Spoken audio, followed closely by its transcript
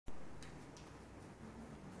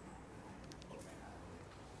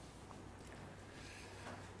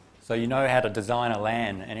So you know how to design a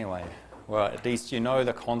LAN anyway. Well, at least you know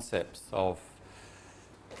the concepts of,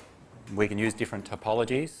 we can use different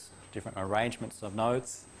topologies, different arrangements of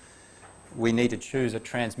nodes. We need to choose a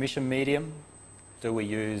transmission medium. Do we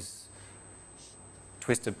use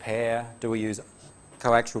twisted pair? Do we use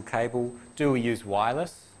coaxial cable? Do we use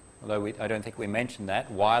wireless? Although I don't think we mentioned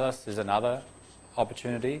that. Wireless is another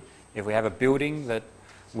opportunity. If we have a building that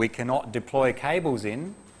we cannot deploy cables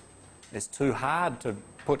in, it's too hard to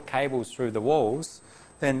put cables through the walls,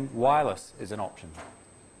 then wireless is an option.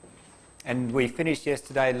 And we finished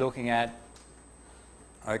yesterday looking at,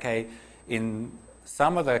 okay, in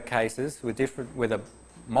some of the cases with a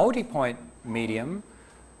multi-point medium,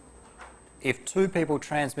 if two people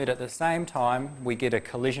transmit at the same time, we get a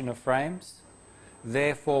collision of frames.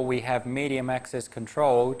 Therefore, we have medium access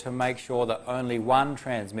control to make sure that only one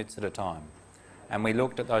transmits at a time. And we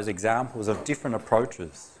looked at those examples of different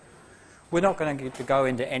approaches. We're not going to go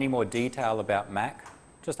into any more detail about MAC,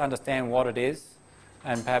 just understand what it is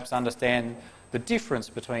and perhaps understand the difference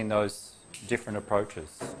between those different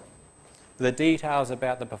approaches. The details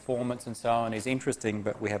about the performance and so on is interesting,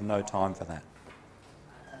 but we have no time for that.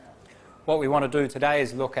 What we want to do today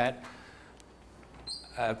is look at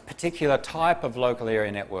a particular type of local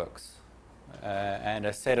area networks and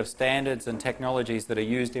a set of standards and technologies that are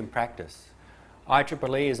used in practice.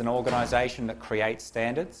 IEEE is an organisation that creates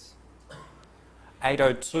standards.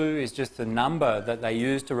 802 is just the number that they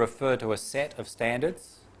use to refer to a set of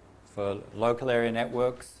standards for local area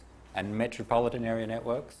networks and metropolitan area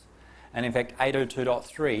networks. And in fact,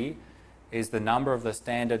 802.3 is the number of the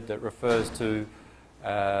standard that refers to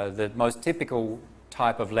the most typical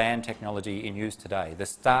type of LAN technology in use today, the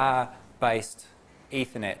star-based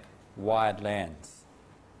Ethernet wired LANs.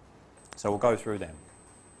 So we'll go through them.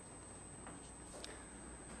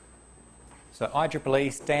 So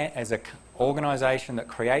IEEE as an organisation that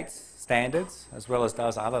creates standards as well as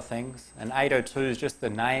does other things, and 802 is just the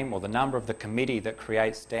name or the number of the committee that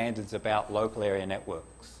creates standards about local area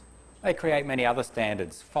networks. They create many other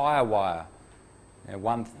standards. Firewire,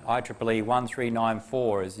 IEEE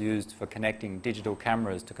 1394 is used for connecting digital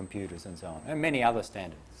cameras to computers and so on, and many other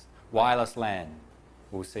standards. Wireless LAN,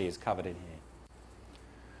 we'll see, is covered in here.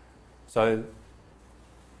 So,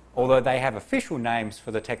 although they have official names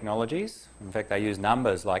for the technologies, in fact they use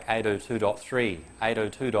numbers like 802.3,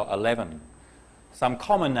 802.11. Some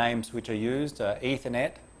common names which are used are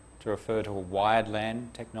Ethernet, to refer to a wired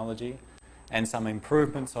LAN technology, and some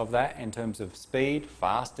improvements of that in terms of speed,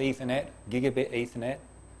 fast Ethernet, gigabit Ethernet.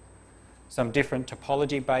 Some different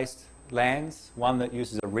topology-based LANs, one that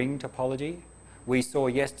uses a ring topology. We saw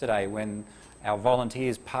yesterday when our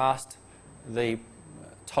volunteers passed the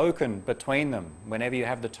token between them. Whenever you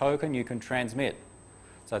have the token, you can transmit.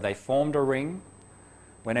 So they formed a ring.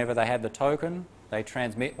 Whenever they had the token, they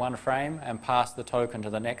transmit one frame and pass the token to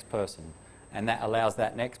the next person. And that allows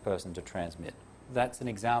that next person to transmit. That's an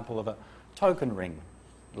example of a token ring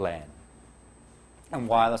LAN. And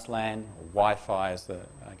wireless LAN, or Wi-Fi is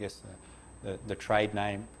the trade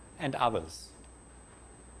name, and others.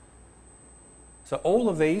 So all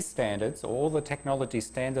of these standards, all the technologies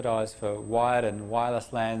standardised for wired and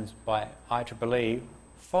wireless LANs by IEEE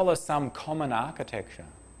follow some common architecture.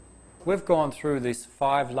 We've gone through this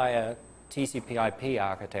 5-layer TCP/IP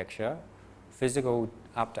architecture, physical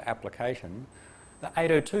up to application. The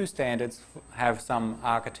 802 standards have some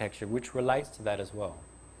architecture which relates to that as well.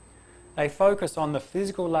 They focus on the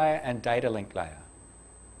physical layer and data link layer.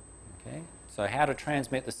 Okay? So how to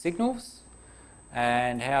transmit the signals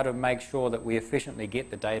and how to make sure that we efficiently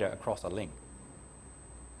get the data across a link.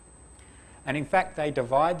 And in fact, they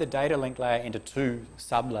divide the data link layer into two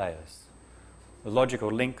sub-layers, the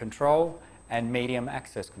logical link control and medium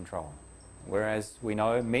access control. Whereas we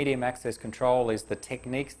know medium access control is the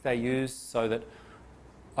techniques they use so that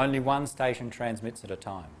only one station transmits at a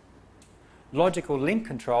time. Logical link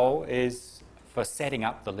control is for setting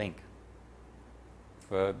up the link,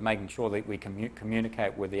 for making sure that we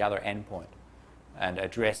communicate with the other endpoint, and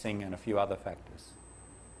addressing and a few other factors.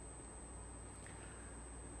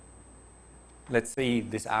 Let's see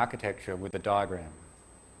this architecture with the diagram.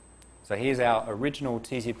 So here's our original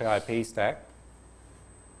TCP/IP stack.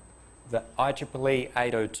 The IEEE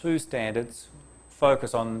 802 standards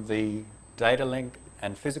focus on the data link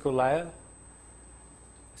and physical layer.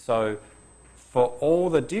 So for all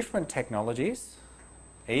the different technologies,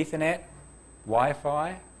 Ethernet,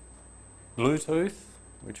 Wi-Fi, Bluetooth,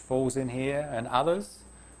 which falls in here, and others,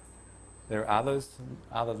 there are others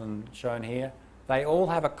other than shown here, they all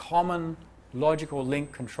have a common logical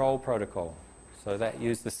link control protocol. So that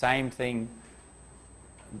use the same thing.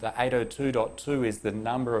 The 802.2 is the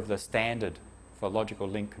number of the standard for logical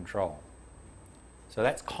link control. So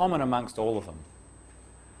that's common amongst all of them.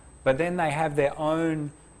 But then they have their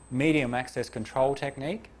own medium access control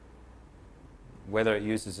technique, whether it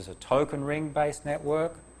uses a token ring-based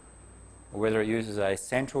network, or whether it uses a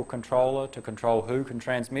central controller to control who can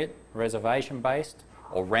transmit, reservation-based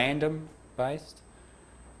or random-based.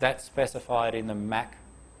 That's specified in the MAC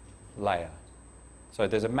layer. So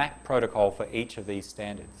there's a MAC protocol for each of these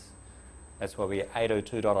standards. That's why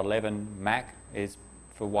 802.11 MAC is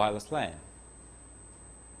for wireless LAN.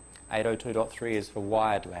 802.3 is for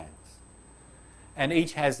wired LANs. And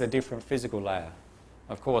each has a different physical layer.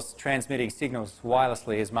 Of course, transmitting signals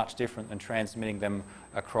wirelessly is much different than transmitting them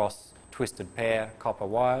across twisted pair copper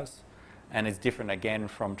wires, and is different again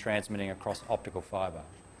from transmitting across optical fibre.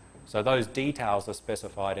 So those details are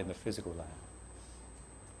specified in the physical layer.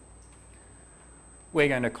 We're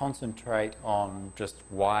going to concentrate on just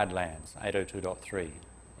wired LANs, 802.3.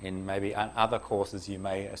 In maybe other courses you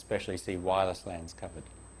may especially see wireless LANs covered.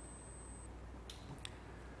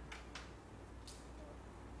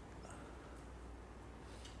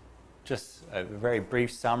 Just a very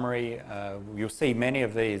brief summary. You'll see many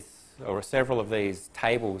of these, or several of these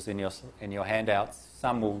tables in your handouts.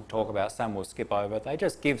 Some we'll talk about, some we'll skip over. They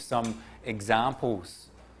just give some examples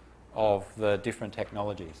of the different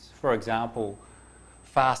technologies. For example,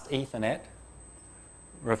 fast Ethernet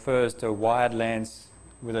refers to wired LANs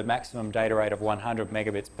with a maximum data rate of 100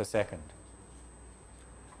 megabits per second.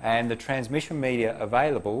 And the transmission media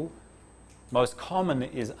available, most common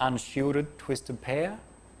is unshielded twisted pair.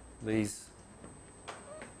 These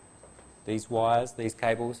wires, these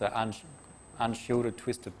cables are unshielded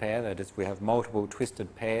twisted pair. That is, we have multiple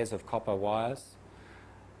twisted pairs of copper wires.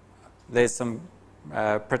 There's some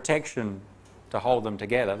protection to hold them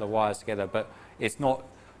together, the wires together, but it's not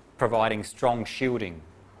providing strong shielding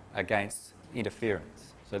against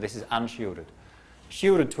interference. So this is unshielded.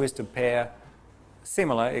 Shielded twisted pair,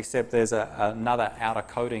 similar, except there's another outer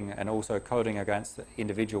coating and also coating against the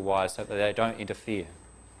individual wires so that they don't interfere.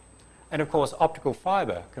 And of course, optical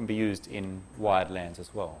fibre can be used in wired LANs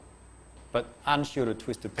as well. But unshielded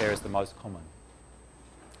twisted pair is the most common.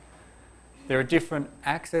 There are different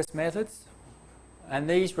access methods, and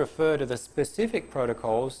these refer to the specific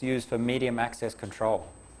protocols used for medium access control.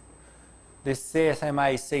 This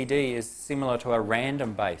CSMA CD is similar to a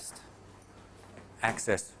random-based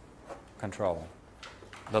access control.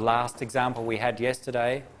 The last example we had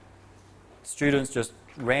yesterday, students just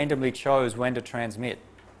randomly chose when to transmit.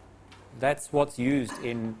 That's what's used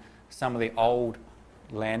in some of the old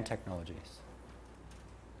LAN technologies.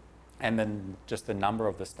 And then just the number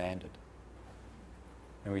of the standard.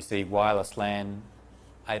 And we see wireless LAN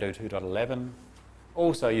 802.11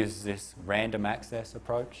 also uses this random access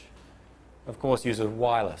approach. Of course, uses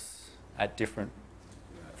wireless at different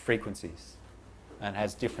frequencies and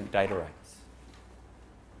has different data rates.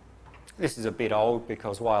 This is a bit old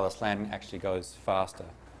because wireless LAN actually goes faster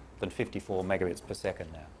than 54 megabits per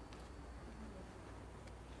second now.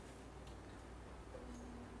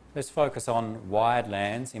 Let's focus on wired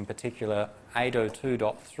LANs, in particular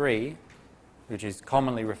 802.3, which is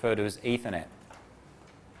commonly referred to as Ethernet.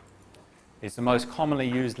 It's the most commonly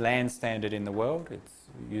used LAN standard in the world. It's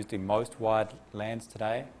used in most wired LANs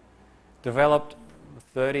today. Developed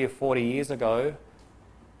 30 or 40 years ago,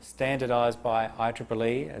 standardized by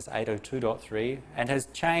IEEE as 802.3, and has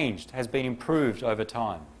changed, has been improved over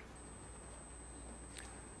time.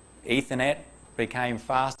 Ethernet became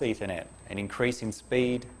fast Ethernet, an increase in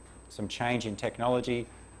speed, some change in technology,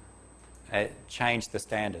 changed the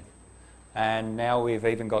standard. And now we've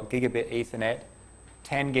even got gigabit Ethernet,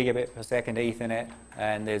 10 gigabit per second Ethernet,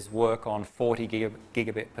 and there's work on 40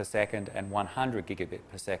 gigabit per second and 100 gigabit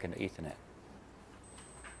per second Ethernet.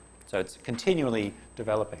 So it's continually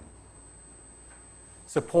developing.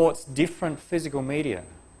 Supports different physical media.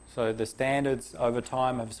 So the standards over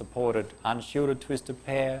time have supported unshielded twisted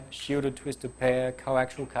pair, shielded twisted pair,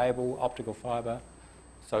 coaxial cable, optical fibre.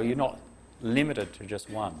 So you're not limited to just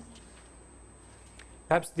one.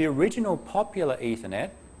 Perhaps the original popular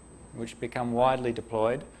Ethernet, which became widely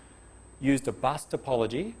deployed, used a bus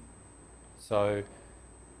topology. So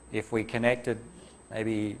if we connected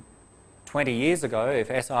maybe 20 years ago, if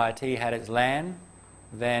SIT had its LAN,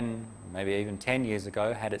 then maybe even 10 years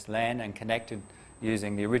ago had its LAN and connected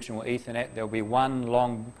using the original Ethernet, there'll be one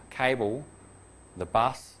long cable, the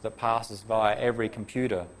bus, that passes via every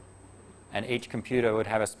computer, and each computer would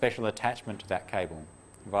have a special attachment to that cable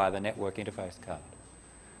via the network interface card.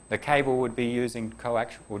 The cable would be using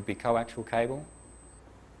coaxial cable,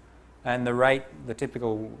 and the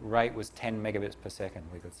typical rate was 10 megabits per second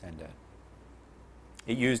we could send out.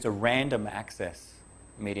 It used a random access,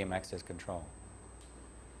 medium access control.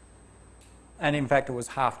 And in fact, it was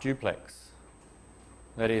half duplex.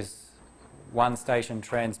 That is, one station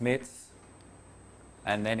transmits,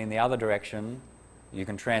 and then in the other direction, you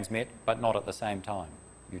can transmit, but not at the same time.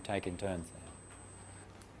 You take in turns there.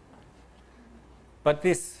 But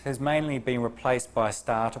this has mainly been replaced by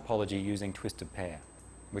star topology using twisted pair,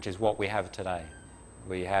 which is what we have today.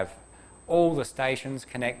 We have all the stations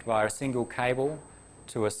connect via a single cable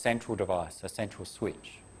to a central device, a central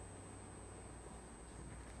switch.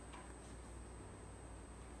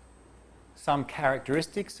 Some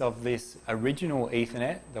characteristics of this original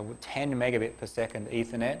Ethernet, the 10 megabit per second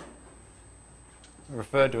Ethernet,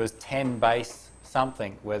 referred to as 10 base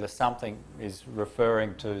something, where the something is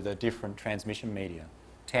referring to the different transmission media.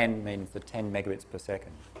 10 means the 10 megabits per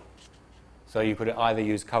second. So you could either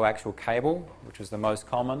use coaxial cable, which was the most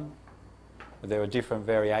common, but there were different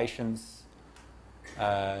variations.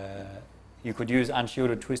 You could use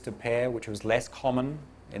unshielded twisted pair, which was less common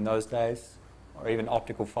in those days, or even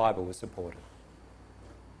optical fibre was supported.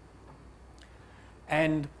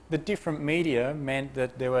 And the different media meant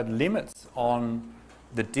that there were limits on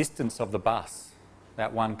the distance of the bus,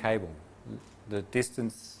 that one cable. The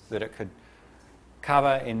distance that it could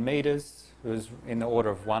cover in metres was in the order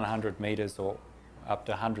of 100 metres or up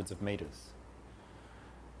to hundreds of metres.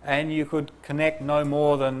 And you could connect no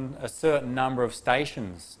more than a certain number of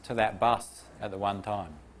stations to that bus at the one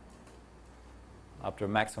time, up to a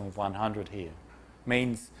maximum of 100 here.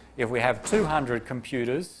 Means if we have 200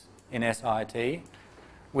 computers in SIT,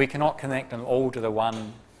 we cannot connect them all to the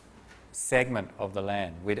one segment of the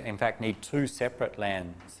LAN. We'd in fact need two separate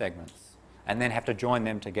LAN segments and then have to join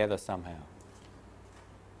them together somehow.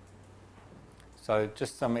 So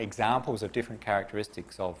just some examples of different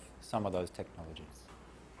characteristics of some of those technologies.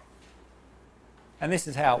 And this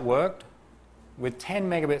is how it worked. With 10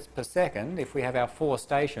 megabits per second, if we have our 4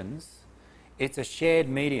 stations, it's a shared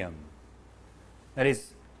medium. That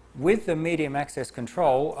is, with the medium access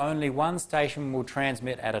control, only one station will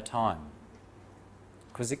transmit at a time.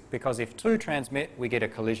 Because if 2 transmit, we get a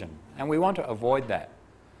collision. And we want to avoid that.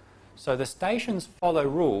 So the stations follow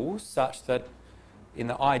rules such that in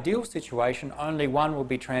the ideal situation, only one will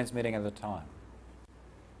be transmitting at a time.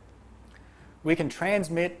 We can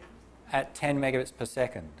transmit at 10 megabits per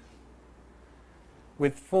second.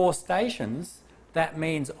 With 4 stations, that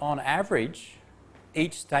means on average,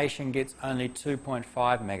 each station gets only 2.5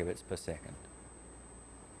 megabits per second.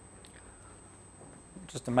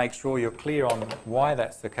 Just to make sure you're clear on why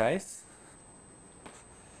that's the case,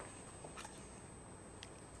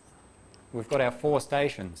 we've got our 4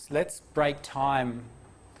 stations. Let's break time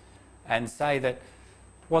and say that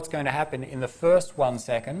what's going to happen in the first 1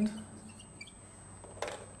 second,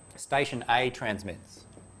 station A transmits.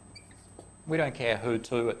 We don't care who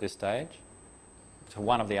to at this stage, to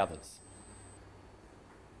one of the others.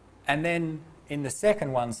 And then in the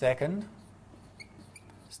second 1 second,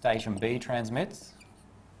 station B transmits.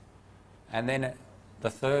 And then the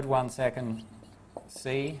third 1 second,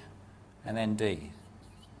 C, and then D.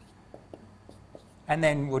 And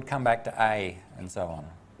then would come back to A and so on.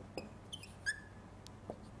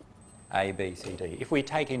 A, B, C, D. If we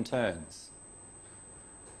take in turns,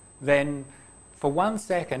 then for 1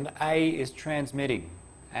 second, A is transmitting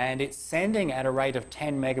and it's sending at a rate of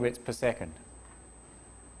 10 megabits per second.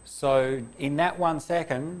 So in that 1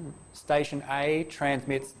 second, station A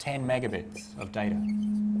transmits 10 megabits of data.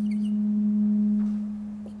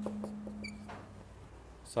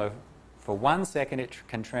 So for 1 second, it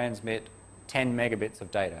can transmit 10 megabits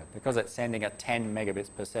of data because it's sending at 10 megabits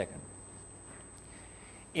per second.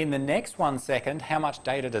 In the next 1 second, how much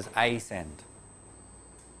data does A send?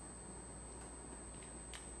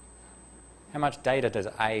 How much data does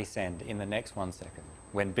A send in the next 1 second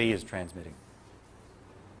when B is transmitting?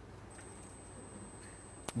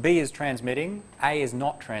 B is transmitting, A is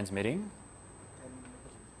not transmitting.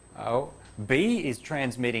 Oh, B is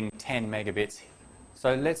transmitting 10 megabits.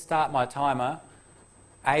 So let's start my timer.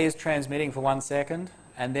 A is transmitting for 1 second,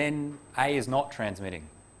 and then A is not transmitting.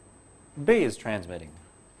 B is transmitting,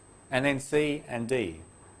 and then C and D.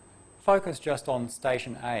 Focus just on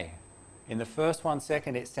station A. In the first 1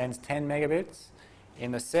 second, it sends 10 megabits.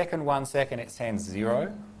 In the second 1 second, it sends 0.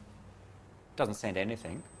 It doesn't send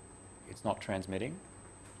anything. It's not transmitting.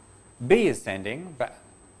 B is sending, but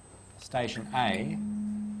station A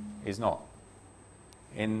is not.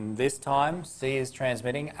 In this time, C is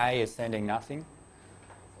transmitting, A is sending nothing.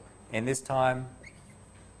 In this time,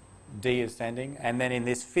 D is sending, and then in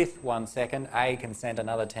this fifth 1 second, A can send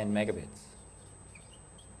another 10 megabits.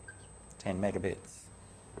 10 megabits.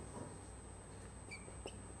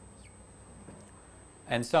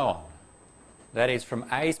 And so on. That is, from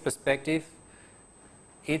A's perspective,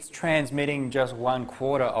 it's transmitting just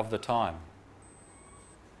 1/4 of the time.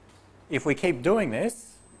 If we keep doing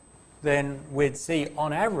this, then we'd see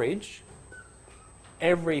on average,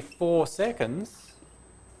 every 4 seconds,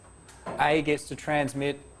 A gets to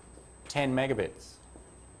transmit 10 megabits.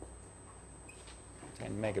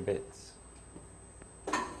 10 megabits.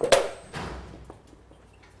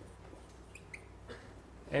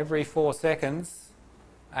 Every 4 seconds,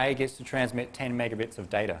 A gets to transmit 10 megabits of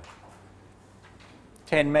data.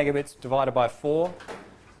 10 megabits divided by 4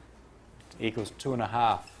 equals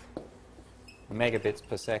 2.5 megabits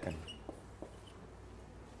per second.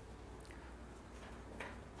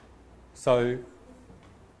 So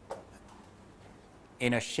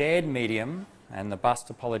in a shared medium, and the bus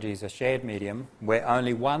topology is a shared medium, where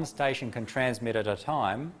only one station can transmit at a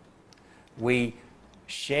time, we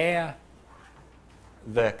share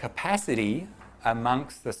the capacity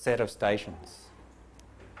amongst the set of stations.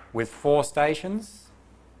 With 4 stations,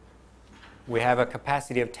 we have a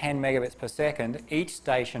capacity of 10 megabits per second. Each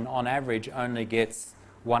station on average only gets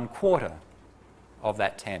 1/4 of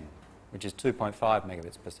that 10, which is 2.5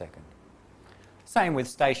 megabits per second. Same with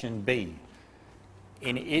station B.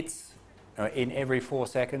 In every 4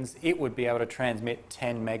 seconds, it would be able to transmit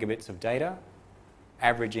 10 megabits of data,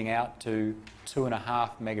 averaging out to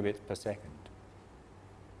 2.5 megabits per second.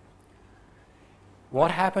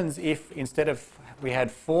 What happens if instead of we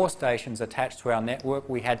had 4 stations attached to our network,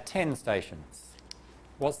 we had 10 stations?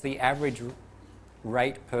 What's the average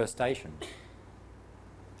rate per station?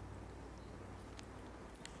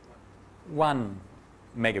 1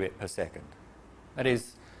 megabit per second. That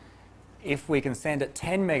is, if we can send at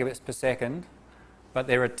 10 megabits per second, but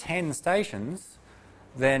there are 10 stations,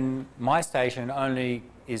 then my station only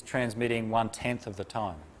is transmitting 1/10 of the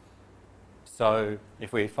time. So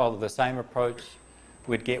if we follow the same approach,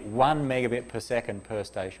 we'd get 1 megabit per second per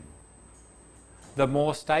station. The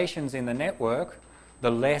more stations in the network,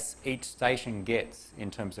 the less each station gets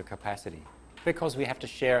in terms of capacity, because we have to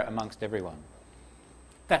share it amongst everyone.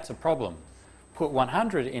 That's a problem. Put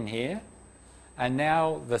 100 in here, and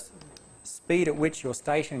now the speed at which your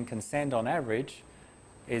station can send on average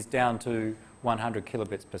is down to 100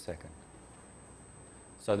 kilobits per second.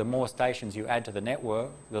 So the more stations you add to the network,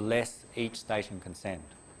 the less each station can send.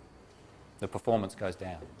 The performance goes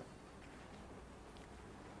down.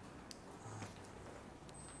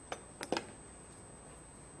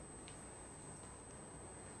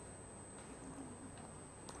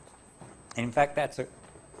 In fact,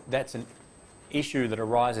 that's an issue that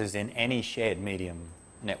arises in any shared medium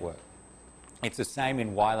network. It's the same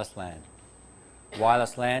in wireless LAN.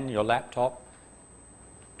 Wireless LAN, your laptop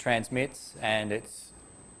transmits, and it's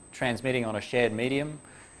transmitting on a shared medium.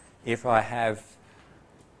 If I have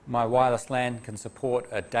my wireless LAN can support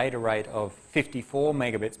a data rate of 54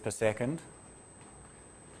 megabits per second,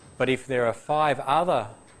 but if there are 5 other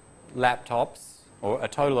laptops, or a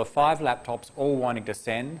total of 5 laptops all wanting to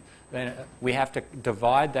send, then we have to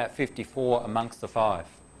divide that 54 amongst the 5.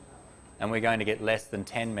 And we're going to get less than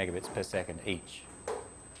 10 megabits per second each.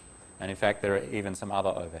 And in fact, there are even some other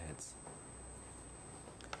overheads.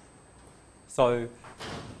 So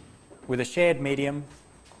with a shared medium,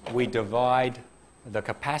 we divide the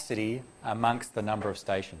capacity amongst the number of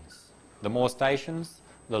stations. The more stations,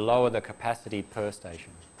 the lower the capacity per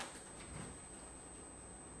station.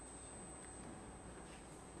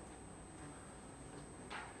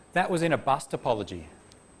 That was in a bus topology,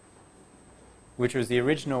 which was the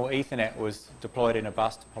original Ethernet was deployed in a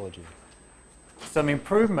bus topology. Some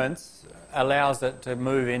improvements allows it to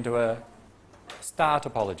move into a star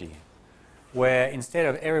topology, where instead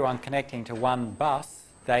of everyone connecting to one bus,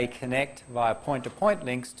 they connect via point-to-point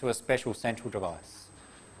links to a special central device.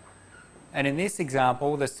 And in this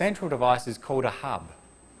example, the central device is called a hub.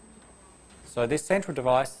 So this central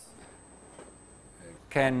device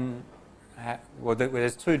can well,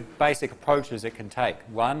 there's 2 basic approaches it can take.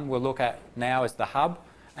 One we'll look at now is the hub,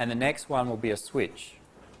 and the next one will be a switch.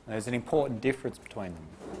 There's an important difference between them.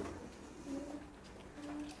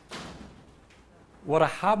 What a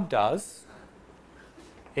hub does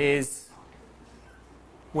is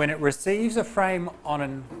when it receives a frame on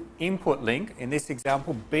an input link, in this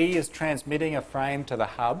example, B is transmitting a frame to the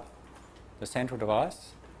hub, the central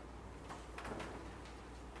device.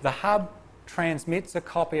 The hub transmits a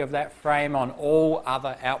copy of that frame on all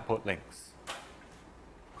other output links.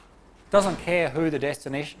 Doesn't care who the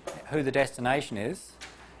destination is.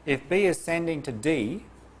 If B is sending to D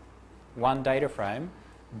one data frame,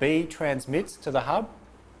 B transmits to the hub.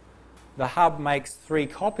 The hub makes 3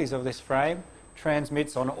 copies of this frame,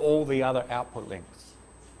 transmits on all the other output links.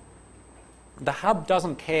 The hub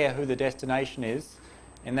doesn't care who the destination is.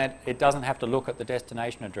 in that it doesn't have to look at the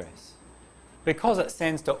destination address. Because it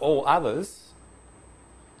sends to all others,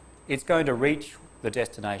 it's going to reach the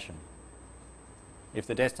destination. If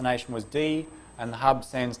the destination was D and the hub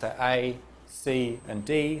sends to A, C and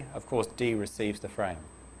D, of course D receives the frame.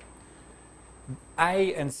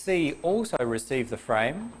 A and C also receive the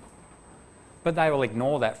frame, but they will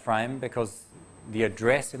ignore that frame because the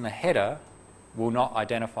address in the header will not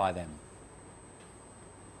identify them.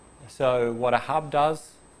 So what a hub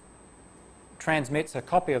does, transmits a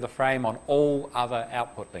copy of the frame on all other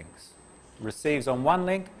output links. Receives on one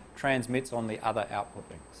link, transmits on the other output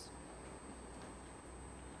links.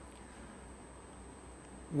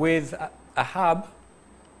 With a hub,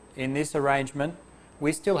 in this arrangement,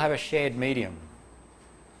 we still have a shared medium.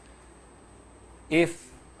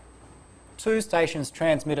 If two stations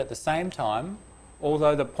transmit at the same time,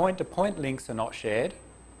 although the point-to-point links are not shared,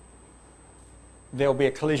 there will be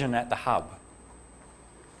a collision at the hub.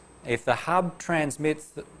 If the hub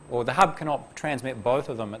transmits, or the hub cannot transmit both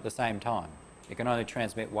of them at the same time. It can only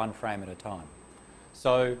transmit one frame at a time.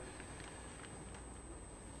 So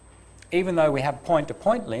even though we have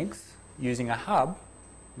point-to-point links using a hub,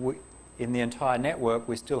 in the entire network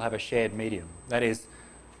we still have a shared medium. That is,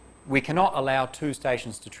 we cannot allow two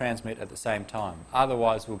stations to transmit at the same time,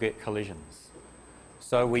 otherwise we'll get collisions.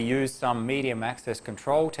 So we use some medium access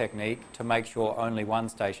control technique to make sure only one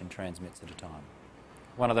station transmits at a time.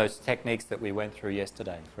 One of those techniques that we went through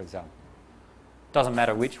yesterday, for example. Doesn't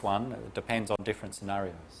matter which one, it depends on different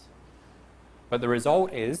scenarios. But the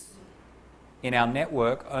result is, in our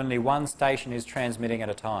network, only one station is transmitting at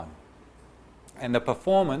a time. And the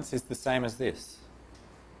performance is the same as this.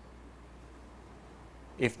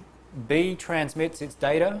 If B transmits its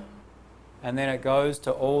data, and then it goes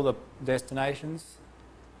to all the destinations,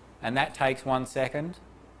 and that takes 1 second,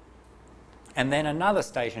 and then another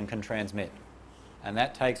station can transmit, and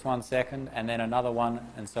that takes 1 second, and then another one,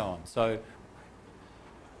 and so on. So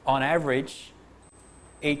on average,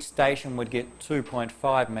 each station would get 2.5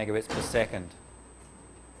 megabits per second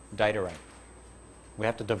data rate. We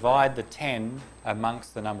have to divide the 10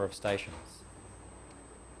 amongst the number of stations.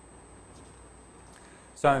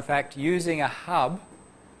 So in fact, using a hub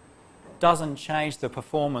doesn't change the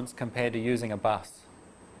performance compared to using a bus.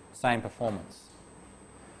 Same performance.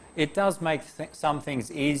 It does make some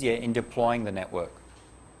things easier in deploying the network.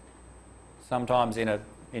 Sometimes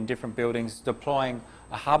in different buildings, deploying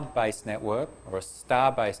a hub-based network or a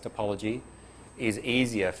star-based topology is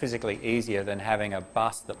easier, physically easier, than having a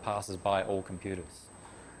bus that passes by all computers.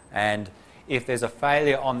 And if there's a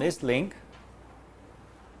failure on this link,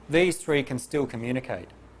 these three can still communicate.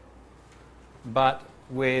 But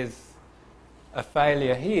with a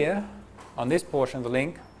failure here on this portion of the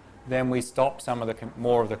link, then we stop some of the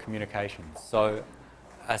more of the communications. So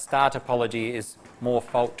a star topology is more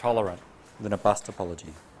fault tolerant than a bus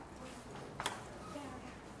topology.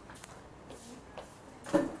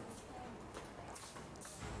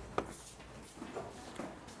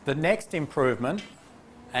 The next improvement,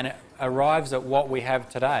 and it arrives at what we have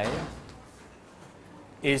today,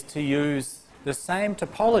 is to use the same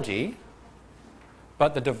topology,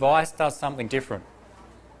 but the device does something different.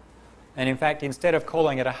 And in fact, instead of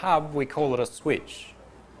calling it a hub, we call it a switch.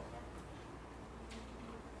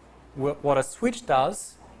 What a switch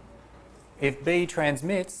does, if B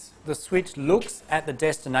transmits, the switch looks at the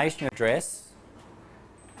destination address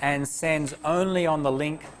and sends only on the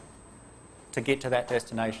link to get to that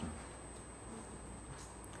destination.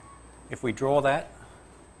 If we draw that,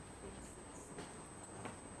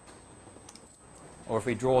 or if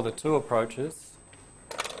we draw the two approaches,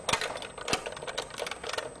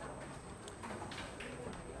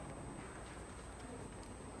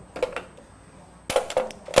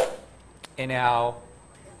 in our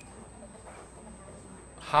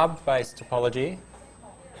hub-based topology,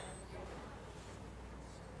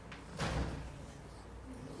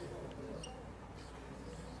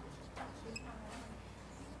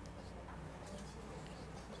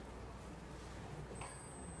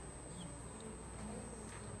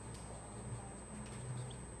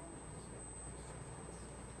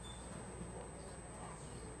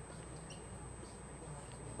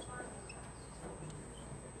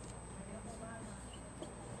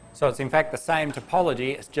 so it's in fact the same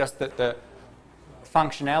topology, it's just that the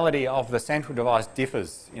functionality of the central device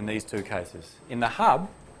differs in these two cases. In the hub,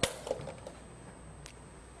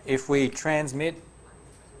 if we transmit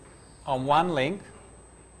on one link,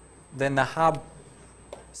 then the hub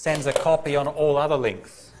sends a copy on all other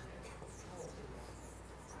links.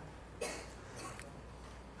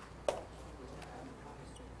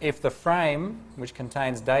 If the frame, which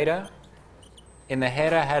contains data, in the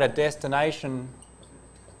header had a destination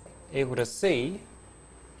equal to C,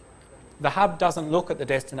 the hub doesn't look at the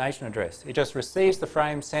destination address. It just receives the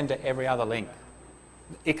frame, send to every other link.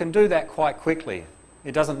 It can do that quite quickly.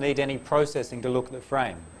 It doesn't need any processing to look at the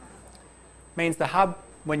frame. Means the hub,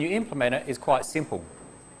 when you implement it, is quite simple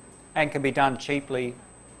and can be done cheaply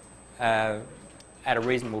at a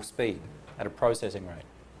reasonable speed, at a processing rate.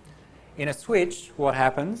 In a switch, what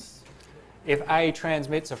happens, if A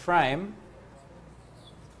transmits a frame,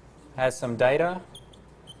 has some data,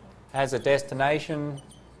 has a destination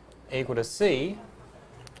equal to C,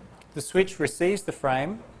 the switch receives the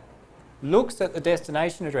frame, looks at the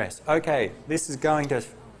destination address. Okay, this is going to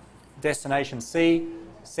destination C,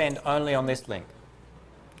 send only on this link.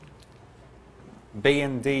 B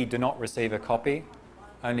and D do not receive a copy,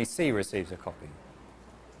 only C receives a copy.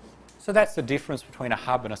 So that's the difference between a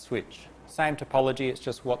hub and a switch. Same topology, it's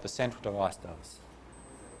just what the central device does.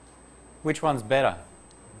 Which one's better?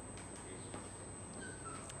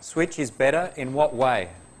 Switch is better in what way?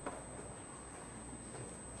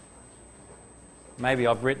 Maybe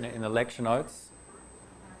I've written it in the lecture notes.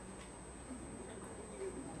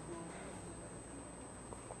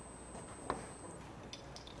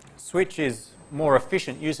 Switch is more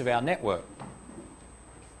efficient use of our network.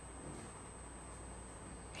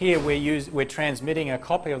 Here we're transmitting a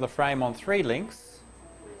copy of the frame on 3 links,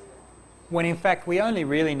 when in fact we only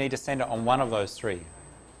really need to send it on one of those 3.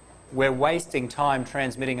 We're wasting time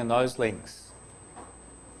transmitting in those links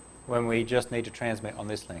when we just need to transmit on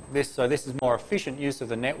this link. So this is more efficient use of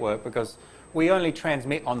the network because we only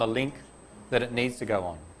transmit on the link that it needs to go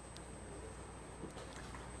on.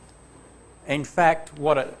 In fact,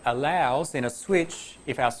 what it allows in a switch,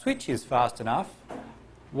 if our switch is fast enough,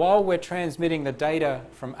 while we're transmitting the data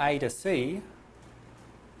from A to C,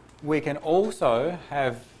 we can also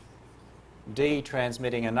have D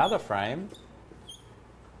transmitting another frame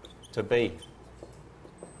to B.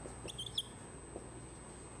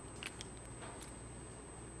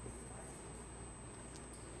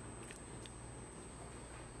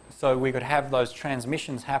 So we could have those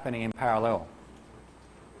transmissions happening in parallel.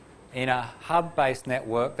 In a hub-based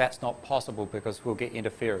network, that's not possible because we'll get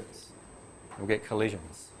interference. We'll get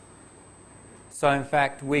collisions. So in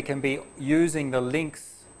fact, we can be using the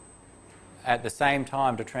links at the same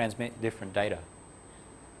time to transmit different data.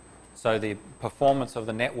 So the performance of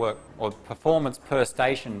the network, or performance per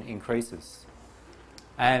station, increases.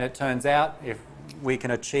 And it turns out if we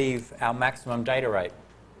can achieve our maximum data rate.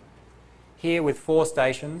 Here with 4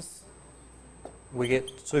 stations, we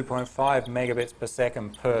get 2.5 megabits per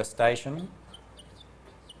second per station.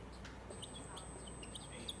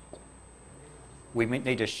 We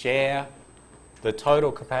need to share the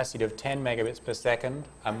total capacity of 10 megabits per second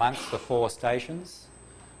amongst the 4 stations.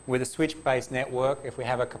 With a switch-based network, if we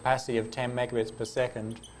have a capacity of 10 megabits per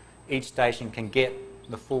second, each station can get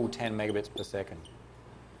the full 10 megabits per second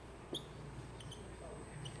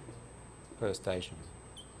per station.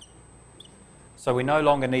 So we no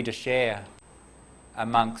longer need to share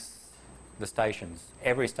amongst the stations.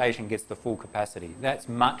 Every station gets the full capacity. That's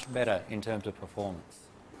much better in terms of performance.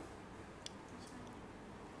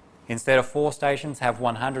 Instead of 4 stations, have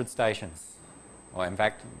 100 stations. Or in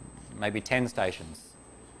fact, maybe 10 stations,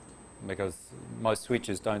 because most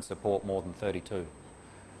switches don't support more than 32.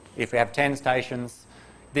 If we have 10 stations,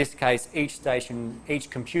 in this case, each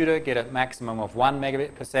computer get a maximum of 1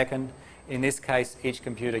 megabit per second. In this case, each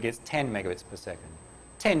computer gets 10 megabits per second.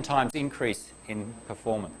 10 times increase in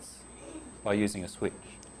performance by using a switch.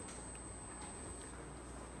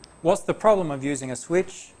 What's the problem of using a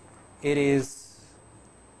switch? It is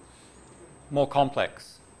more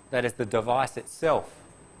complex. That is, the device itself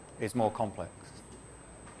is more complex.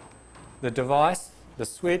 The device, the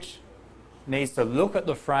switch, needs to look at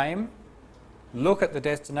the frame, look at the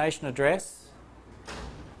destination address,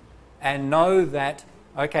 and know that,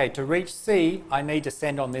 okay, to reach C, I need to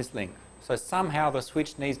send on this link. So somehow the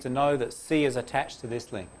switch needs to know that C is attached to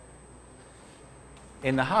this link.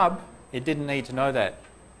 In the hub, it didn't need to know that.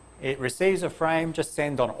 It receives a frame, just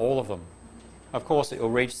send on all of them. Of course, it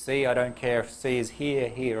will reach C. I don't care if C is here,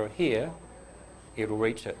 here, or here. It will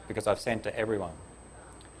reach it because I've sent to everyone.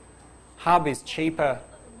 Hub is cheaper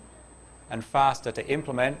and faster to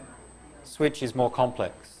implement. Switch is more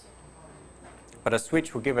complex. But a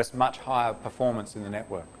switch will give us much higher performance in the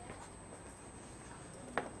network.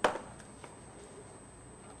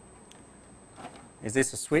 Is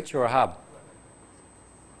this a switch or a hub?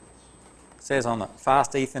 It says on the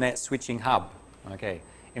fast Ethernet switching hub. Okay.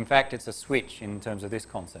 In fact, it's a switch in terms of this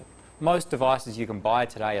concept. Most devices you can buy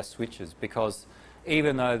today are switches because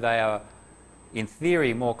even though they are, in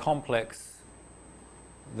theory, more complex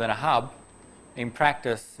than a hub, in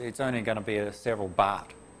practice, it's only going to be several baht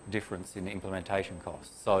difference in implementation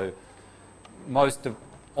costs. So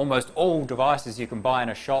almost all devices you can buy in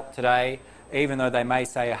a shop today, even though they may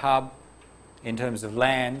say a hub, in terms of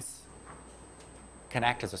LANs, can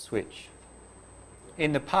act as a switch.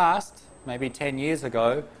 In the past, maybe 10 years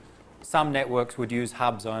ago, some networks would use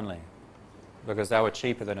hubs only because they were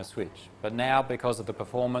cheaper than a switch. But now, because of the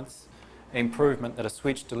performance improvement that a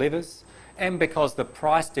switch delivers, and because the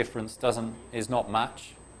price difference is not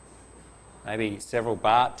much, maybe several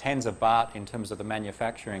baht, tens of baht in terms of the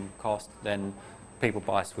manufacturing cost, then people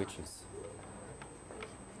buy switches.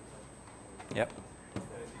 Yep.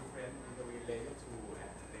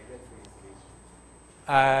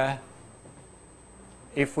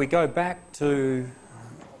 If we go back to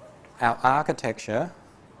our architecture,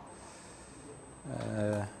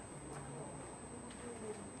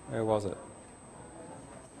 where was it?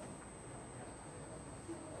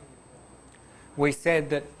 We said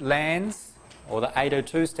that LANs, or the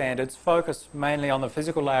 802 standards, focus mainly on the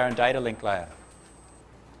physical layer and data link layer.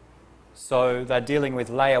 So they're dealing with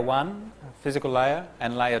layer 1, physical layer,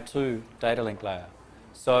 and layer 2, data link layer.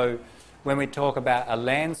 So when we talk about a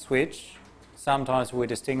LAN switch, sometimes we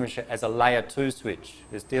distinguish it as a layer 2 switch.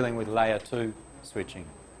 It's dealing with layer 2 switching.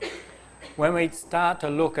 When we start to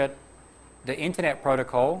look at the internet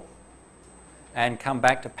protocol and come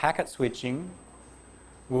back to packet switching,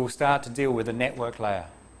 we'll start to deal with the network layer.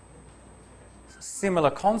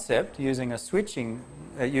 Similar concept, using a switching,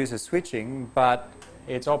 uses switching, but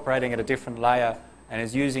it's operating at a different layer and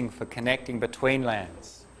is using for connecting between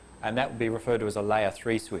LANs, and that would be referred to as a layer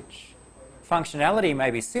 3 switch. Functionality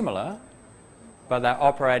may be similar, but they're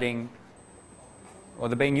operating, or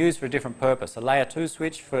they're being used for a different purpose. A layer 2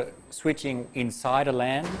 switch for switching inside a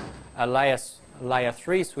LAN, a layer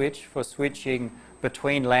 3 switch for switching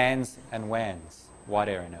between LANs and WANs, wide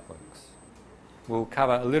area networks. We'll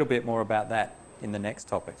cover a little bit more about that in the next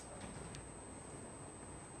topic.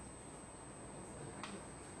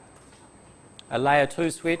 A layer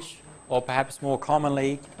 2 switch, or perhaps more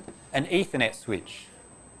commonly, an Ethernet switch,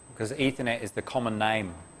 because Ethernet is the common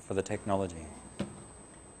name for the technology.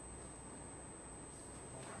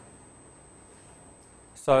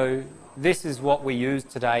 So this is what we use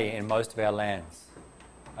today in most of our LANs.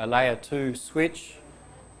 A layer 2 switch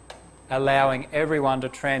allowing everyone to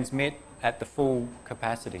transmit at the full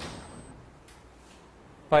capacity.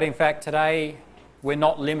 But in fact today we're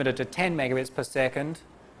not limited to 10 megabits per second.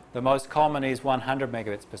 The most common is 100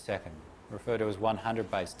 megabits per second, referred to as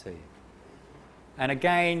 100 base T. And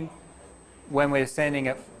again, when we're sending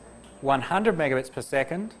at 100 megabits per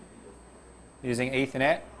second using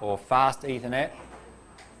Ethernet or fast Ethernet,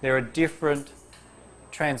 there are different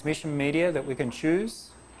transmission media that we can choose.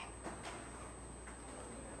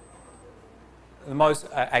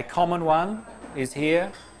 A common one is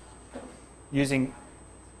here, using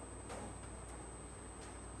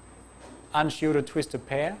unshielded twisted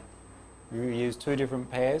pair. You use 2 different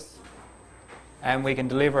pairs, and we can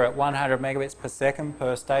deliver at 100 megabits per second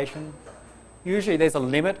per station. Usually there's a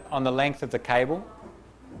limit on the length of the cable.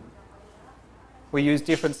 We use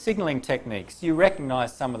different signaling techniques. You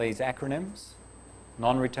recognise some of these acronyms,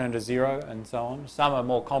 non-return to zero and so on. Some are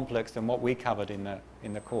more complex than what we covered in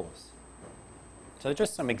the course. So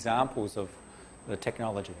just some examples of the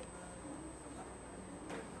technology.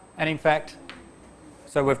 And in fact,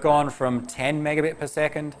 so we've gone from 10 megabit per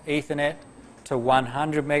second Ethernet to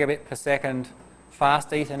 100 megabit per second fast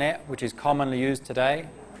Ethernet, which is commonly used today.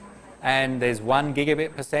 And there's 1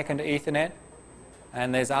 gigabit per second Ethernet,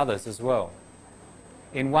 and there's others as well.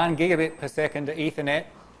 In 1 gigabit per second Ethernet,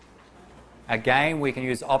 again we can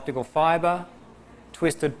use optical fibre,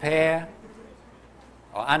 twisted pair,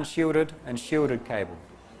 or unshielded and shielded cable.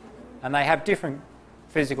 And they have different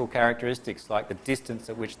physical characteristics, like the distance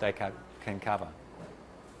at which they can cover.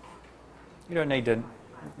 You don't need to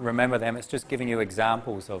remember them, it's just giving you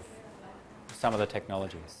examples of some of the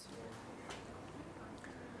technologies.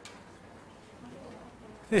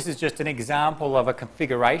 This is just an example of a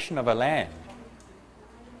configuration of a LAN,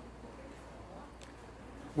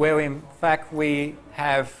 where in fact we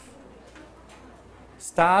have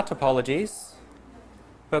star topologies,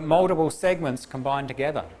 but multiple segments combined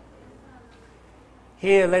together.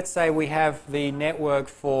 Here, let's say we have the network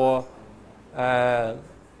for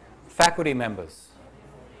faculty members.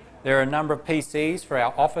 There are a number of PCs for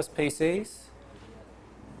our office PCs.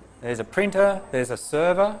 There's a printer, there's a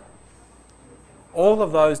server. All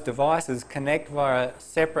of those devices connect via a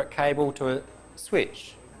separate cable to a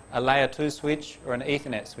switch, a layer 2 switch or an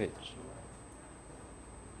Ethernet switch.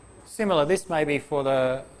 Similar, this may be for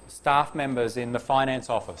the staff members in the finance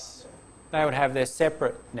office. They would have their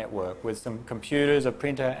separate network with some computers, a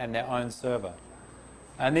printer and their own server.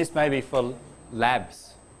 And this may be for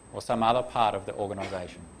labs or some other part of the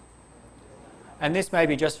organisation. And this may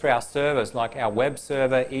be just for our servers, like our web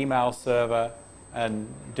server, email server, and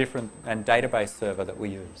database server that we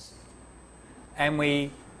use. And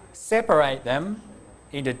we separate them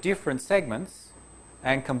into different segments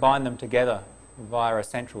and combine them together via a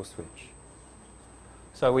central switch.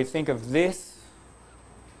 So we think of this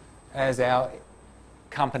as our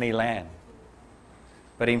company LAN.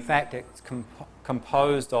 But in fact, it's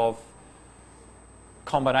composed of a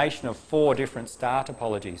combination of 4 different star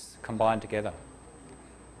topologies combined together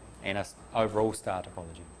in an overall star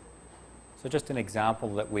topology. So just an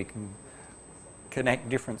example that we can connect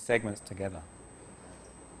different segments together.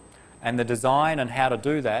 And the design and how to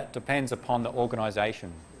do that depends upon the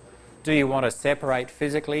organisation. Do you want to separate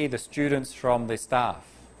physically the students from the staff?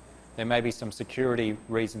 There may be some security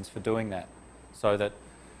reasons for doing that, so that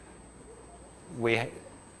we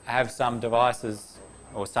have some devices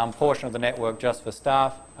or some portion of the network just for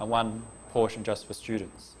staff and one portion just for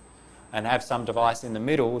students, and have some device in the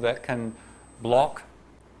middle that can block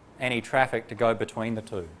any traffic to go between the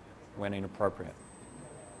two when inappropriate.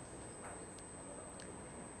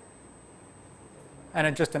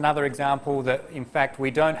 And just another example that, in fact,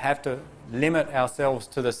 we don't have to limit ourselves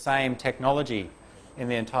to the same technology in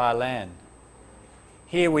the entire LAN.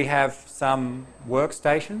 Here we have some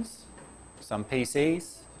workstations, some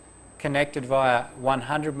PCs, connected via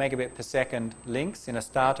 100 megabit per second links in a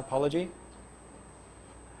star topology.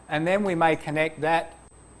 And then we may connect that,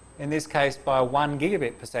 in this case, by a 1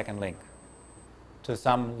 gigabit per second link to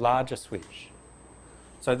some larger switch.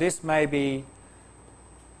 So this may be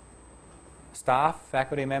staff,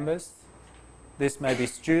 faculty members. This may be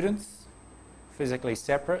students, physically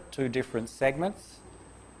separate, 2 different segments.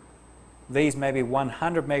 These may be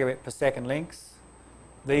 100 megabit per second links.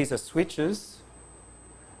 These are switches,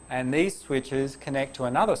 and these switches connect to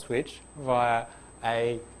another switch via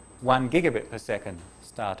a 1 gigabit per second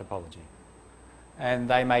star topology. And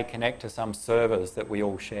they may connect to some servers that we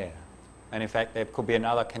all share. And in fact, there could be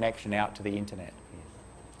another connection out to the internet.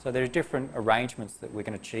 So there are different arrangements that we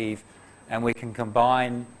can achieve, and we can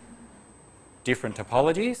combine different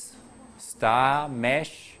topologies, star,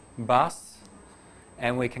 mesh, bus,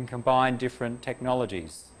 and we can combine different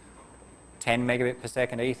technologies. 10 megabit per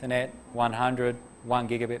second Ethernet, 100, 1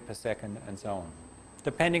 gigabit per second, and so on,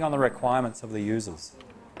 depending on the requirements of the users.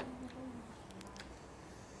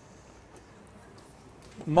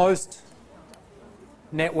 Most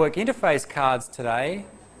network interface cards today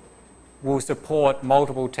will support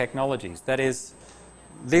multiple technologies. That is,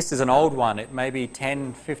 this is an old one. It may be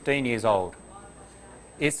 10, 15 years old.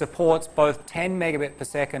 It supports both 10 megabit per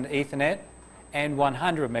second Ethernet and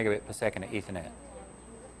 100 megabit per second Ethernet.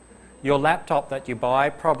 Your laptop that you buy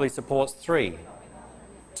probably supports 3,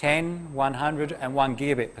 10, 100 and 1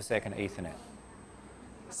 gigabit per second Ethernet.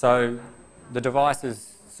 So the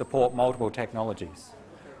devices support multiple technologies.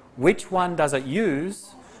 Which one does it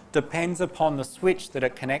use depends upon the switch that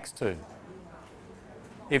it connects to.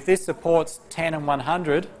 If this supports 10 and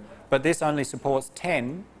 100, but this only supports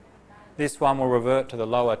 10, this one will revert to the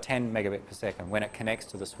lower 10 megabit per second when it connects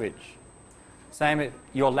to the switch. Same if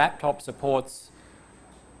your laptop supports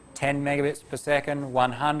 10 megabits per second,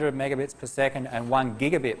 100 megabits per second, and 1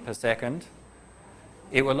 gigabit per second.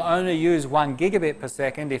 It will only use 1 gigabit per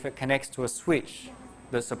second if it connects to a switch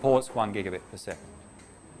that supports 1 gigabit per second.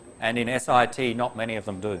 And in SIT, not many of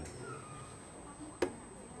them do,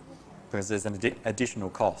 because there's an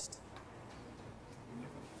additional cost.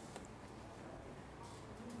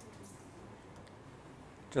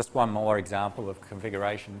 Just one more example of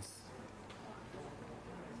configurations.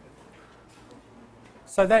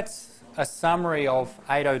 So that's a summary of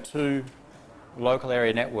 802 local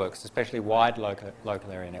area networks, especially wide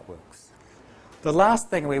local area networks. The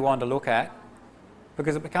last thing we want to look at,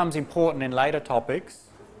 because it becomes important in later topics,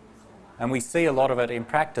 and we see a lot of it in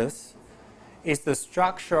practice, is the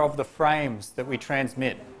structure of the frames that we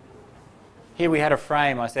transmit. Here we had a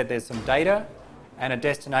frame. I said there's some data and a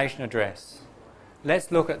destination address.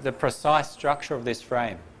 Let's look at the precise structure of this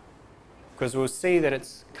frame, because we'll see that it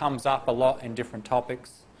comes up a lot in different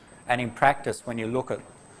topics, and in practice when you look at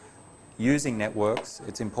using networks,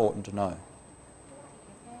 it's important to know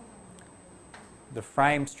the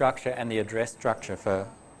frame structure and the address structure for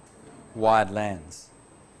wired LANs.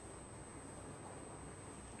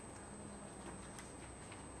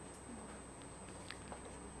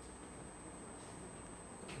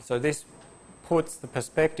 So this puts the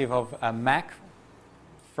perspective of a MAC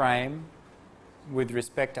frame with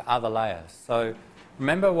respect to other layers. So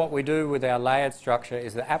remember, what we do with our layered structure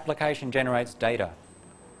is the application generates data.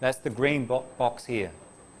 That's the green box here.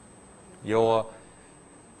 Your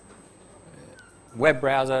web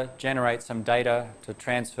browser generates some data to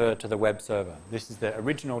transfer to the web server. This is the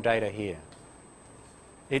original data here.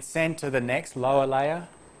 It's sent to the next lower layer,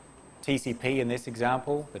 TCP in this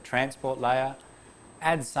example, the transport layer,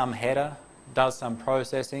 adds some header, does some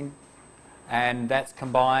processing, and that's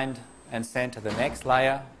combined and sent to the next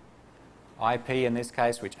layer, IP in this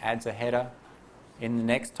case, which adds a header. In the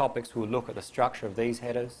next topics, we'll look at the structure of these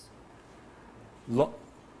headers.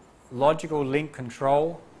 Logical link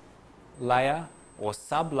control layer or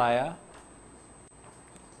sub-layer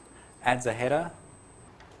adds a header.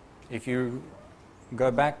 If you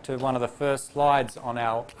go back to one of the first slides on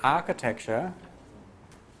our architecture,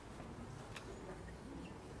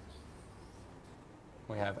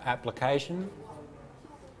 we have application,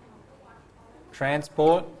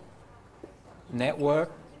 transport,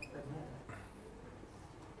 network,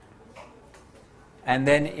 and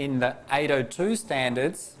then in the 802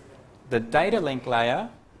 standards, the data link layer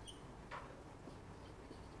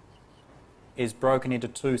is broken into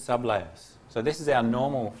 2 sub-layers. So this is our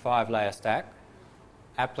normal 5-layer stack: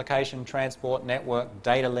 application, transport, network,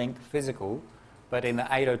 data link, physical. But in the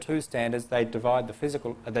 802 standards, they divide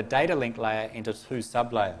the data link layer into 2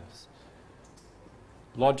 sub-layers: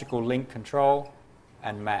 logical link control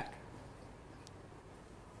and MAC.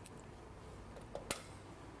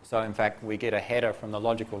 So in fact, we get a header from the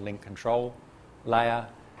logical link control layer,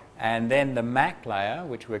 and then the MAC layer,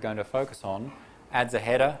 which we're going to focus on, adds a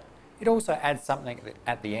header. It also adds something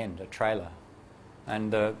at the end, a trailer.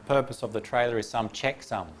 And the purpose of the trailer is some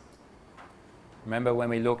checksum. Remember when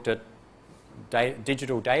we looked at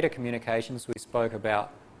digital data communications, we spoke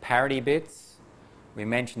about parity bits. We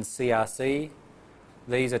mentioned CRC.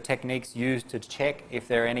 These are techniques used to check if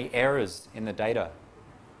there are any errors in the data.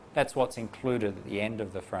 That's what's included at the end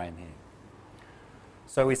of the frame here.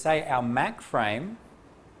 So we say our MAC frame,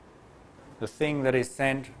 the thing that is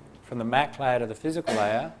sent from the MAC layer to the physical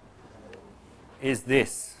layer, is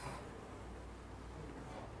this,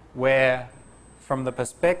 where from the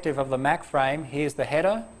perspective of the MAC frame, here's the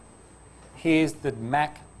header, here's the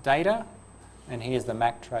MAC data, and here's the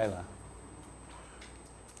MAC trailer.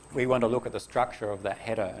 We want to look at the structure of that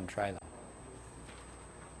header and trailer.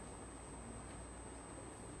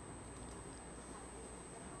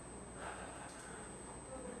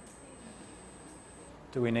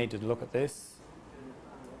 Do we need to look at this?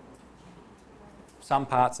 Some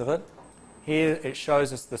parts of it. Here it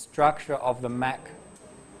shows us the structure of the MAC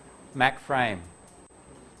frame.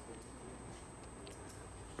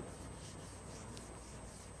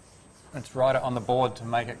 Let's write it on the board to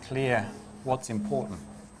make it clear what's important.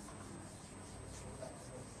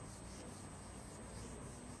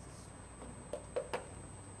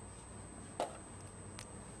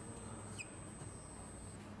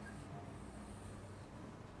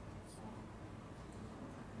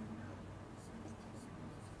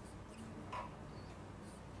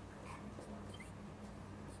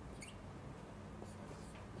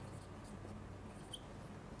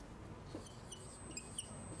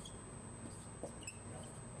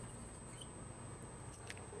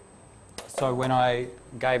 So when I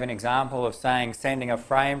gave an example of saying sending a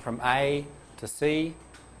frame from A to C,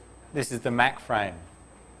 this is the MAC frame.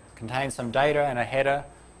 It contains some data and a header,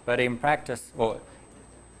 but in practice, well,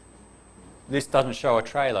 this doesn't show a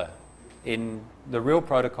trailer. In the real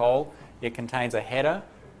protocol, it contains a header,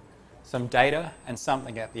 some data, and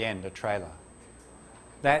something at the end, a trailer.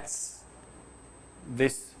 That's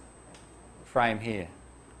this frame here.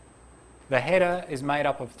 The header is made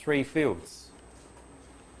up of 3 fields.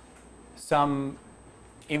 Some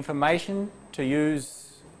information to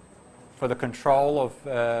use for the control of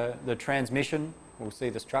the transmission. We'll see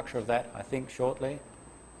the structure of that, I think, shortly.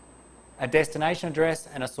 A destination address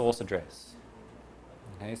and a source address.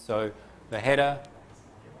 Okay, so the header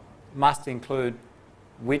must include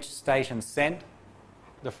which station sent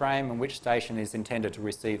the frame and which station is intended to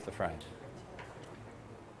receive the frame.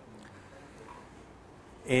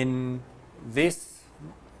 In this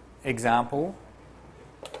example,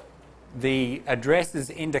 the addresses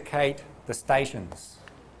indicate the stations.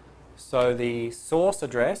 So the source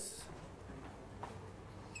address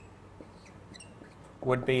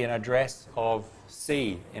would be an address of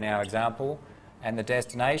C in our example, and the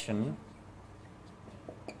destination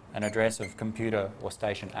an address of computer or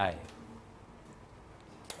station A.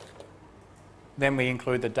 Then we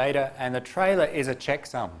include the data, and the trailer is a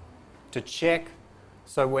checksum to check.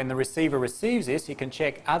 So when the receiver receives this, he can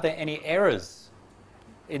check, are there any errors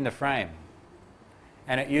in the frame?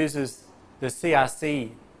 And it uses the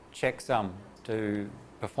CRC checksum to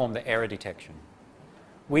perform the error detection.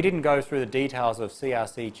 We didn't go through the details of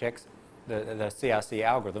CRC checks, the CRC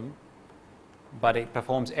algorithm, but it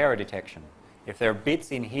performs error detection. If there are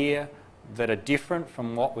bits in here that are different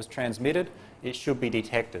from what was transmitted, it should be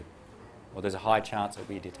detected, or there's a high chance it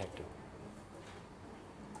will be detected.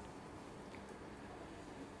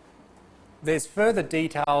 There's further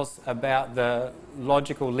details about the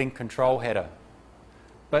logical link control header.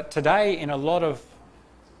 But today, in a lot of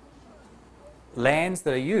LANs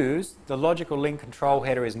that are used, the logical link control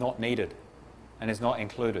header is not needed and is not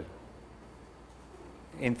included.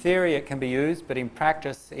 In theory, it can be used, but in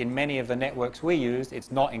practice, in many of the networks we use,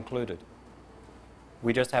 it's not included.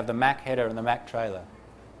 We just have the MAC header and the MAC trailer.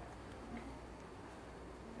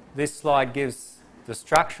 This slide gives the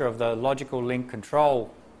structure of the logical link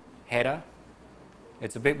control header.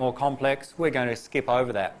 It's a bit more complex. We're going to skip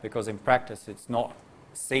over that because in practice it's not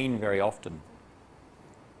seen very often.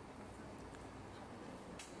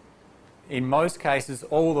 In most cases,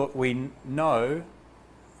 all that we know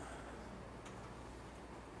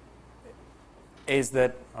is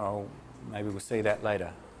that, oh, maybe we'll see that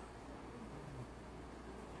later.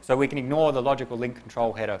 So we can ignore the logical link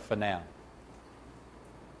control header for now.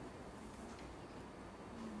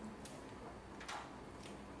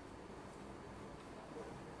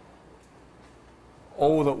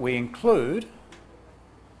 All that we include,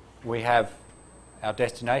 we have our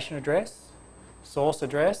destination address, source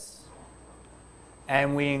address,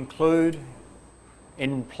 and we include,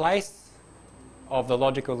 in place of the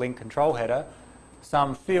logical link control header,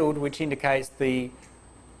 some field which indicates the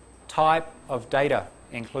type of data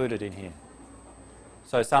included in here.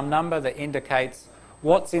 So some number that indicates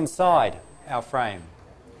what's inside our frame.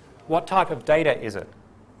 What type of data is it?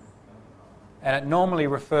 And it normally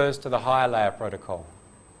refers to the higher layer protocol.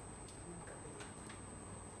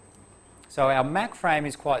 So our MAC frame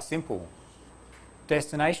is quite simple.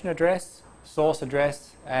 Destination address, source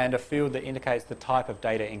address, and a field that indicates the type of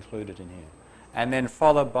data included in here. And then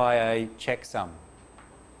followed by a checksum.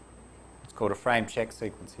 It's called a frame check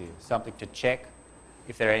sequence here. Something to check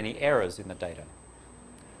if there are any errors in the data.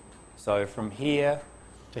 So from here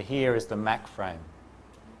to here is the MAC frame.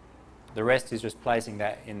 The rest is just placing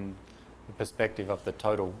that in the perspective of the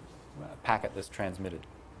total packet that's transmitted.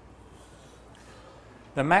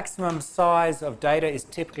 The maximum size of data is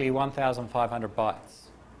typically 1,500 bytes.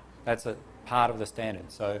 That's a part of the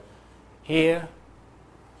standard. So here,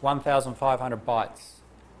 1,500 bytes.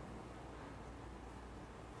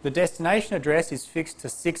 The destination address is fixed to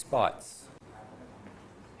 6 bytes.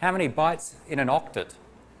 How many bytes in an octet?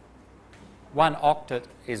 One octet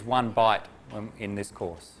is 1 byte in this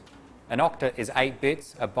course. An octet is 8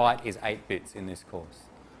 bits, a byte is 8 bits in this course.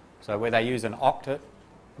 So where they use an octet,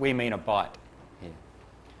 we mean a byte here.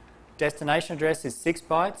 Destination address is 6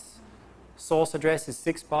 bytes, source address is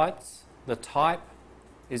 6 bytes, the type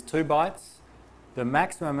is 2 bytes, the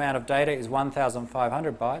maximum amount of data is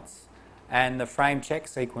 1,500 bytes, and the frame check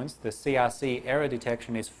sequence, the CRC error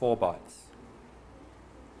detection, is 4 bytes.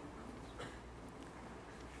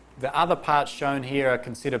 The other parts shown here are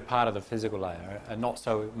considered part of the physical layer, are not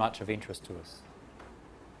so much of interest to us.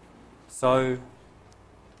 So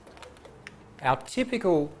our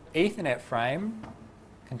typical Ethernet frame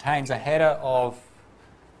contains a header of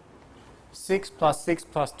 6 plus 6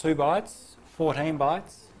 plus 2 bytes, 14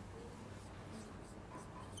 bytes.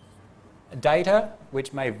 Data,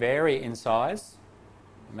 which may vary in size,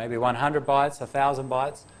 maybe 100 bytes, 1,000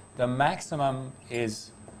 bytes. The maximum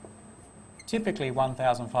is typically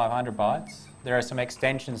 1,500 bytes. There are some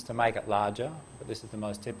extensions to make it larger, but this is the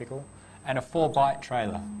most typical. And a 4-byte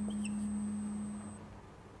trailer.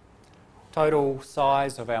 Total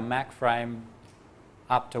size of our MAC frame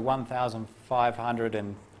up to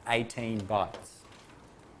 1,518 bytes.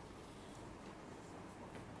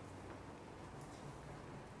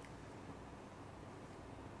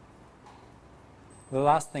 The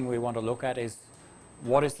last thing we want to look at is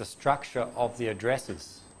what is the structure of the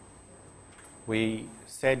addresses. We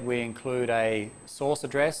said we include a source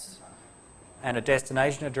address and a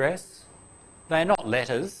destination address. They are not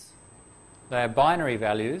letters, they are binary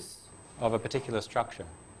values of a particular structure.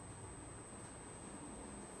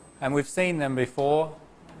 And we've seen them before.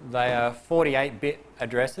 They are 48-bit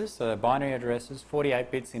addresses, so they're binary addresses, 48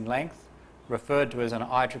 bits in length, referred to as an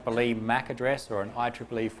IEEE MAC address or an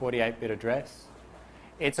IEEE 48-bit address.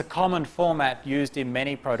 It's a common format used in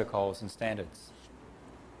many protocols and standards.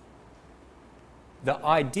 The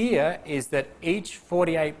idea is that each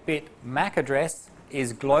 48-bit MAC address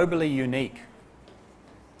is globally unique.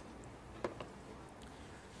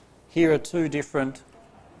 Here are 2 different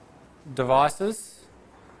devices.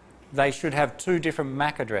 They should have 2 different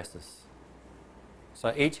MAC addresses.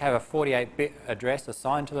 So each have a 48-bit address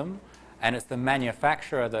assigned to them, and it's the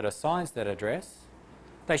manufacturer that assigns that address.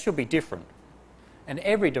 They should be different. And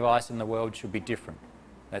every device in the world should be different.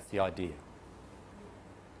 That's the idea.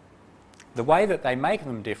 The way that they make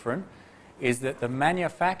them different is that the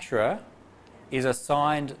manufacturer is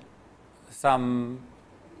assigned some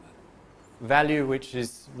value which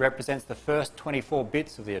represents the first 24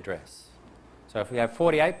 bits of the address. So if we have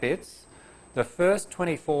 48 bits, the first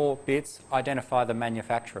 24 bits identify the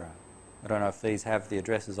manufacturer. I don't know if these have the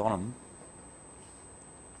addresses on them.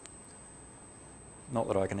 Not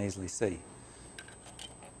that I can easily see.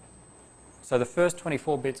 So the first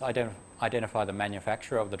 24 bits identify the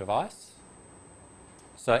manufacturer of the device.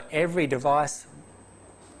 So every device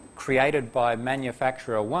created by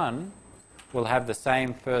manufacturer 1 will have the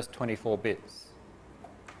same first 24 bits.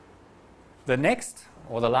 The next,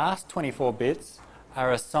 or the last 24 bits,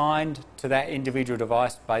 are assigned to that individual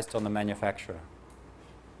device based on the manufacturer.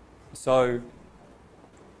 So,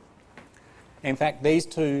 in fact, these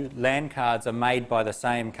two LAN cards are made by the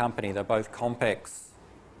same company. They're both Compex,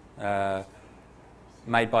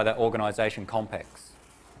 made by the organisation Compex.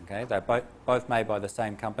 Okay, they're both made by the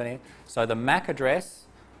same company. So the MAC address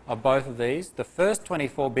of both of these, the first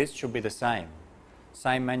 24 bits should be the same.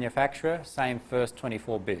 Same manufacturer, same first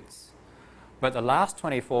 24 bits. But the last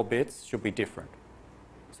 24 bits should be different.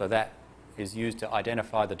 So that is used to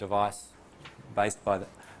identify the device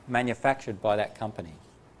manufactured by that company.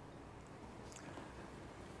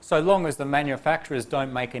 So long as the manufacturers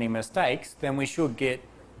don't make any mistakes, then we should get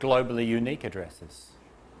globally unique addresses.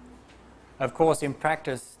 Of course, in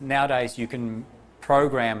practice, nowadays you can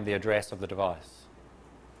program the address of the device.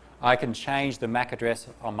 I can change the MAC address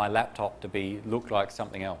on my laptop to look like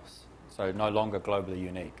something else, so no longer globally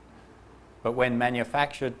unique. But when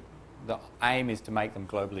manufactured, the aim is to make them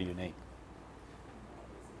globally unique.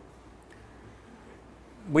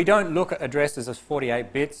 We don't look at addresses as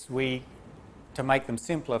 48 bits. To make them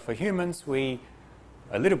simpler for humans, a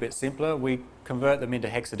little bit simpler, we convert them into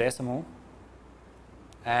hexadecimal,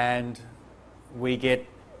 and we get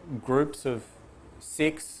groups of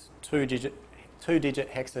 6 two-digit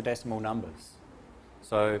hexadecimal numbers.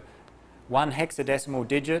 So one hexadecimal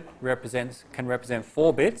digit can represent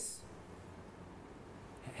 4 bits.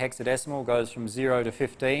 Hexadecimal goes from 0 to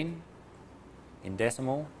 15 in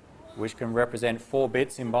decimal, which can represent 4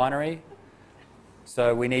 bits in binary.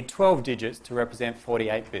 So we need 12 digits to represent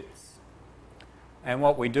 48 bits. And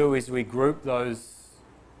what we do is we group those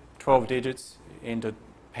 12 digits into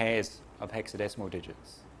pairs of hexadecimal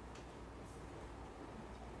digits.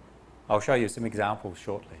 I'll show you some examples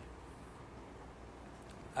shortly.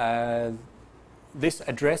 This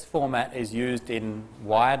address format is used in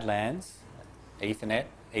wired LANs, Ethernet,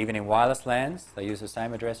 even in wireless LANs, they use the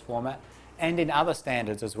same address format, and in other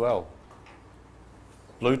standards as well.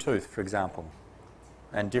 Bluetooth, for example,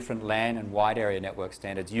 and different LAN and wide area network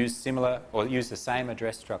standards use the same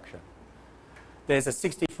address structure. There's a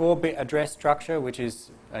 64-bit address structure, which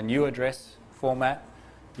is a new address format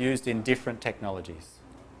used in different technologies.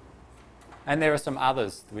 And there are some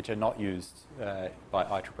others which are not used by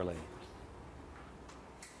IEEE.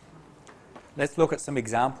 Let's look at some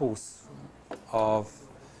examples of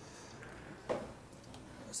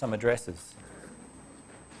some addresses.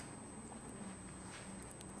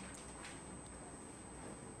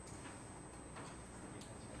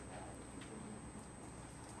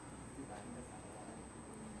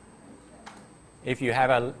 If you have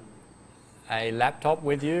a laptop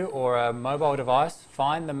with you or a mobile device,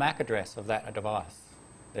 find the MAC address of that device.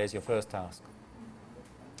 There's your first task.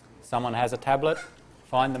 Someone has a tablet,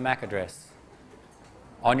 find the MAC address.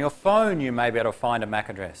 On your phone, you may be able to find a MAC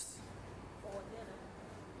address.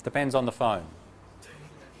 Depends on the phone.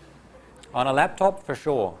 On a laptop, for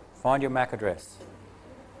sure, find your MAC address.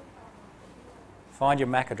 Find your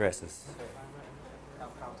MAC addresses.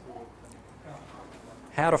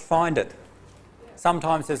 How to find it.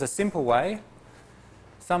 Sometimes there's a simple way.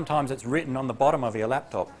 Sometimes it's written on the bottom of your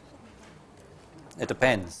laptop. It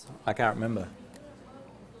depends. I can't remember.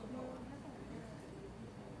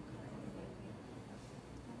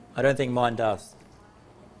 I don't think mine does.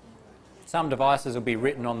 Some devices will be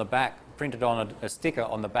written on the back, printed on a sticker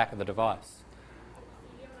on the back of the device.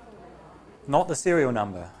 Not the serial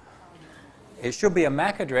number. It should be a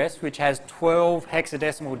MAC address which has 12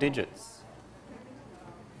 hexadecimal digits.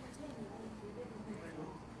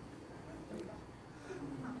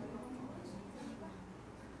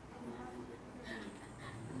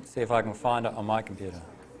 See if I can find it on my computer.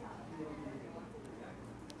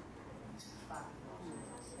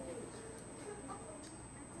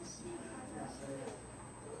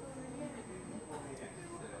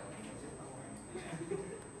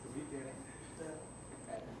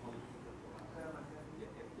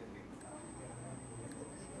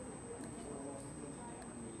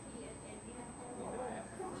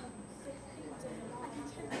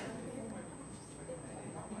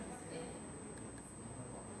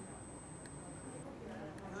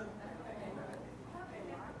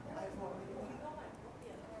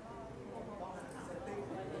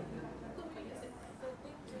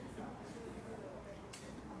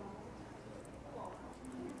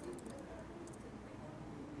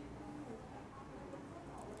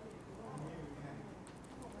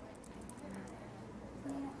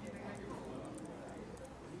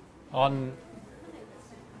 On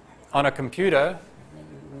a computer,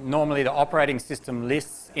 normally the operating system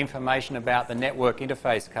lists information about the network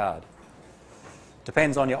interface card.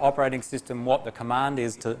 Depends on your operating system what the command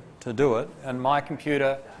is to do it. And my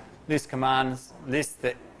computer, this command lists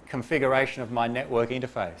the configuration of my network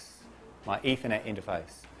interface, my Ethernet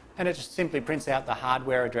interface. And it just simply prints out the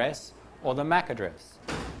hardware address or the MAC address.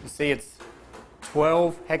 You see it's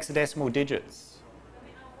 12 hexadecimal digits.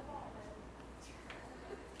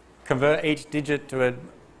 Convert each digit to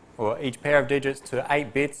or each pair of digits to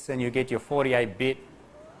 8 bits and you get your 48-bit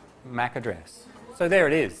MAC address. So there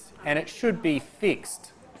it is, and it should be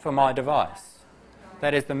fixed for my device.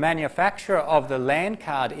 That is, the manufacturer of the LAN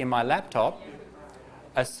card in my laptop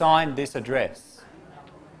assigned this address.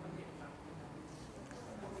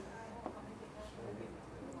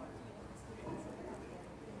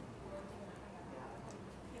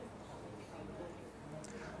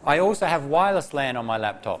 I also have wireless LAN on my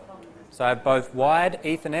laptop. So I have both wired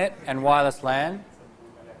Ethernet and wireless LAN,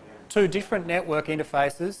 two different network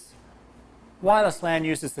interfaces. Wireless LAN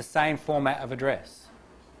uses the same format of address.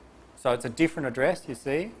 So it's a different address, you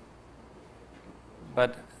see,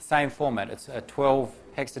 but same format. It's a 12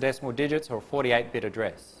 hexadecimal digits or a 48-bit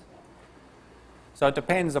address. So it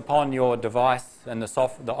depends upon your device and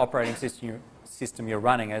the operating system you're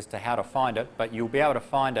running as to how to find it, but you'll be able to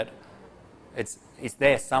find it. It's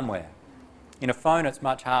there somewhere. In a phone, it's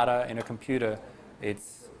much harder. In a computer,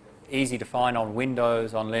 it's easy to find on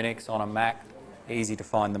Windows, on Linux, on a Mac, easy to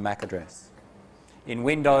find the MAC address. In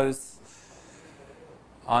Windows,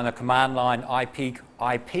 on the command line IP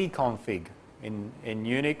config, in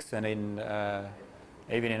Unix and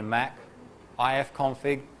even in a Mac,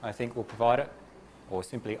 ifconfig, I think, will provide it, or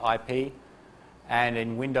simply IP. And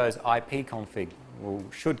in Windows, ipconfig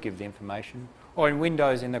should give the information. Or in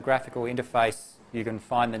Windows, in the graphical interface, you can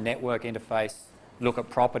find the network interface, look at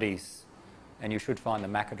properties, and you should find the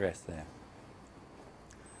MAC address there.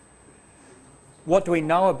 What do we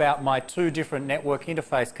know about my two different network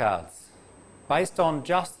interface cards? Based on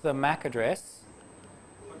just the MAC address,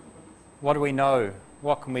 what do we know?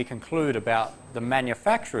 What can we conclude about the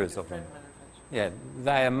manufacturers of them? Yeah,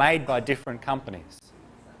 they are made by different companies.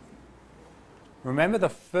 Remember, the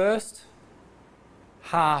first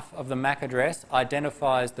half of the MAC address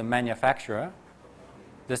identifies the manufacturer.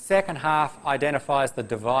 The second half identifies the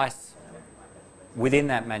device within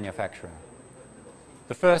that manufacturer.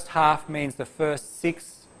 The first half means the first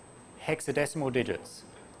 6 hexadecimal digits.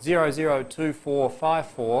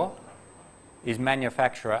 002454 is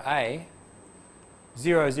manufacturer A.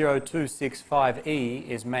 00265E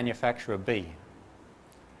is manufacturer B.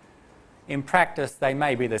 In practice, they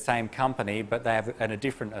may be the same company, but they have a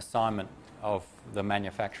different assignment of the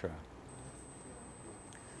manufacturer.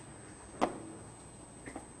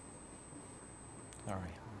 Sorry.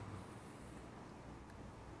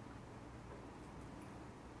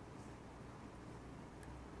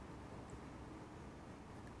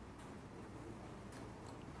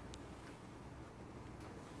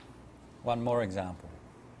 One more example.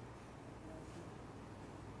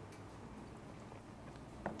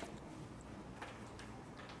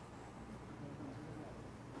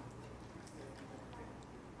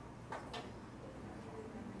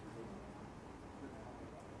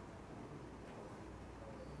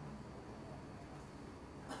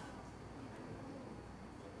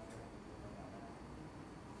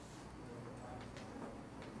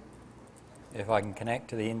 If I can connect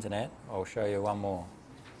to the internet, I'll show you one more.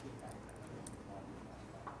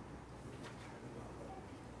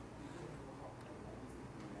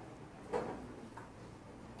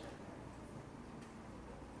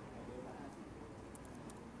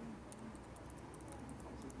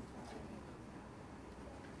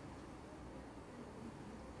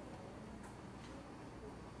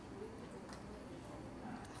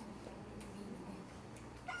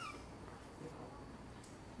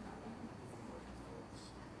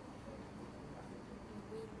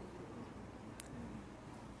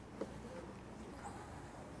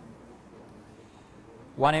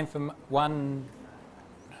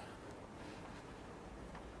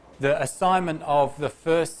 The assignment of the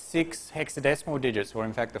first 6 hexadecimal digits, or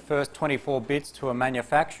in fact the first 24 bits to a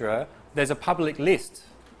manufacturer, there's a public list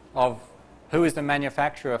of who is the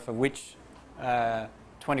manufacturer for which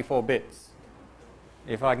 24 bits.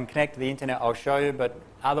 If I can connect to the internet, I'll show you, but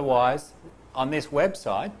otherwise, on this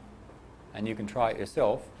website, and you can try it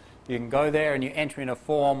yourself, you can go there and you enter in a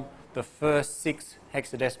form the first 6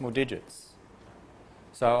 hexadecimal digits.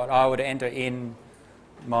 So I would enter in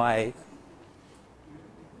my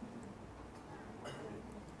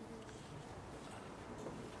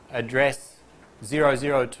address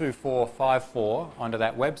 002454 onto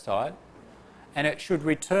that website, and it should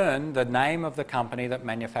return the name of the company that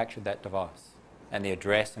manufactured that device and the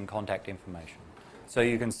address and contact information. So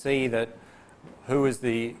you can see that who is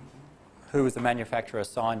the manufacturer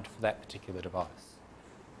assigned for that particular device.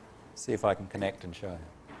 See if I can connect and show you.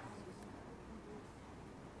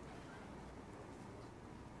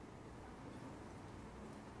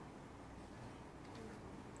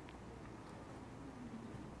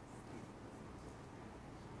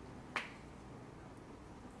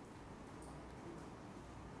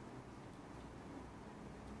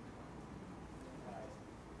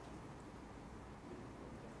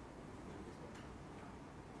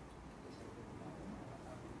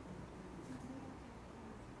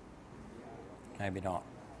 Maybe not.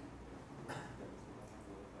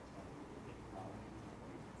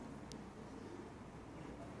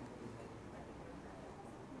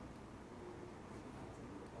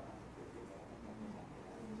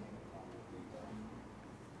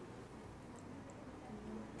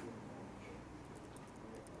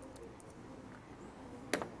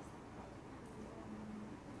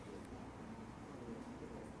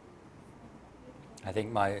 I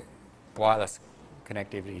think my wireless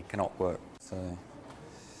connectivity cannot work, so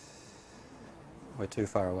we're too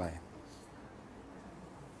far away.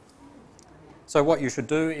 So what you should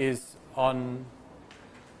do is on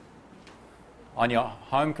your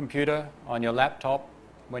home computer, on your laptop,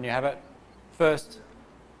 when you have it, first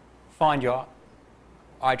find your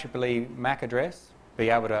IEEE MAC address, be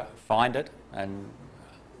able to find it and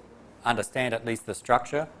understand at least the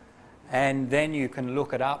structure, and then you can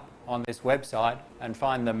look it up on this website and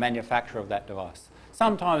find the manufacturer of that device.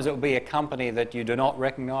 Sometimes it will be a company that you do not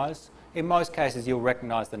recognise. In most cases, you'll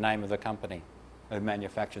recognise the name of the company who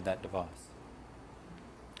manufactured that device.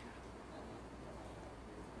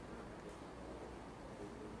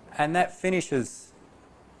 And that finishes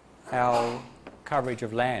our coverage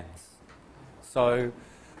of LANs. So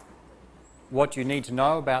what you need to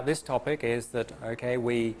know about this topic is that,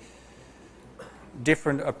 okay,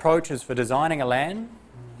 different approaches for designing a LAN.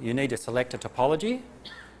 You need to select a topology.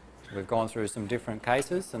 We've gone through some different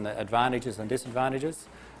cases and the advantages and disadvantages.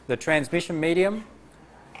 The transmission medium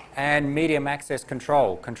and medium access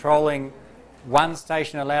control, controlling one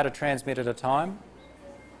station allowed to transmit at a time.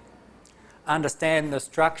 Understand the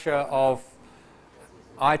structure of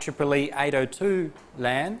IEEE 802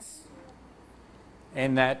 LANs,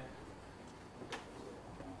 in that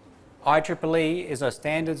IEEE is a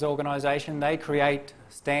standards organisation. They create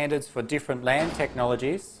standards for different LAN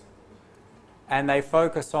technologies, and they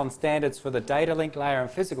focus on standards for the data link layer and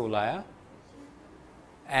physical layer,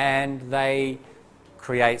 and they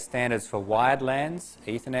create standards for wired LANs,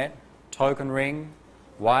 Ethernet, token ring,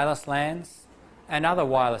 wireless LANs, and other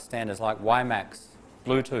wireless standards like WiMAX,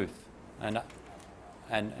 Bluetooth, and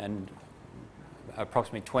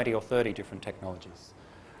approximately 20 or 30 different technologies.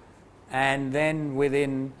 And then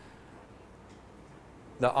within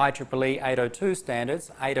the IEEE 802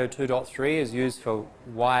 standards, 802.3 is used for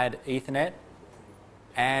wired Ethernet,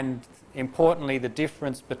 and importantly the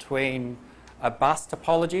difference between a bus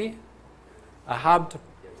topology, a hub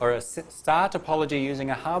or a star topology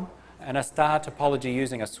using a hub, and a star topology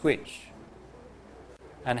using a switch,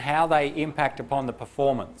 and how they impact upon the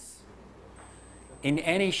performance. In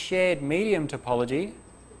any shared medium topology,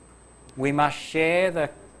 we must share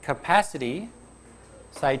the capacity,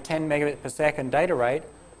 say 10 megabit per second data rate,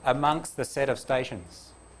 amongst the set of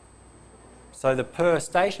stations. So the per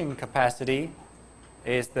station capacity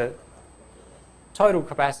is the total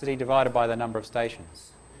capacity divided by the number of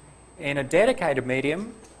stations. In a dedicated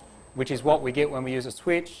medium, which is what we get when we use a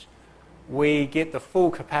switch, we get the full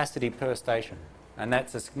capacity per station, and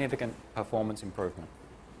that's a significant performance improvement.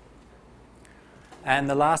 And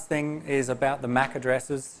the last thing is about the MAC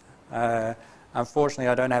addresses. Unfortunately,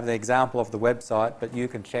 I don't have the example of the website, but you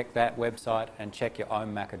can check that website and check your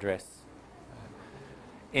own MAC address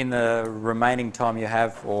in the remaining time you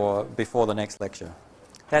have or before the next lecture.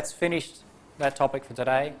 That's finished that topic for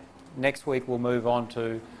today. Next week we'll move on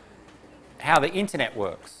to how the internet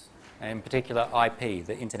works, and in particular IP,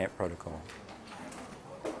 the internet protocol.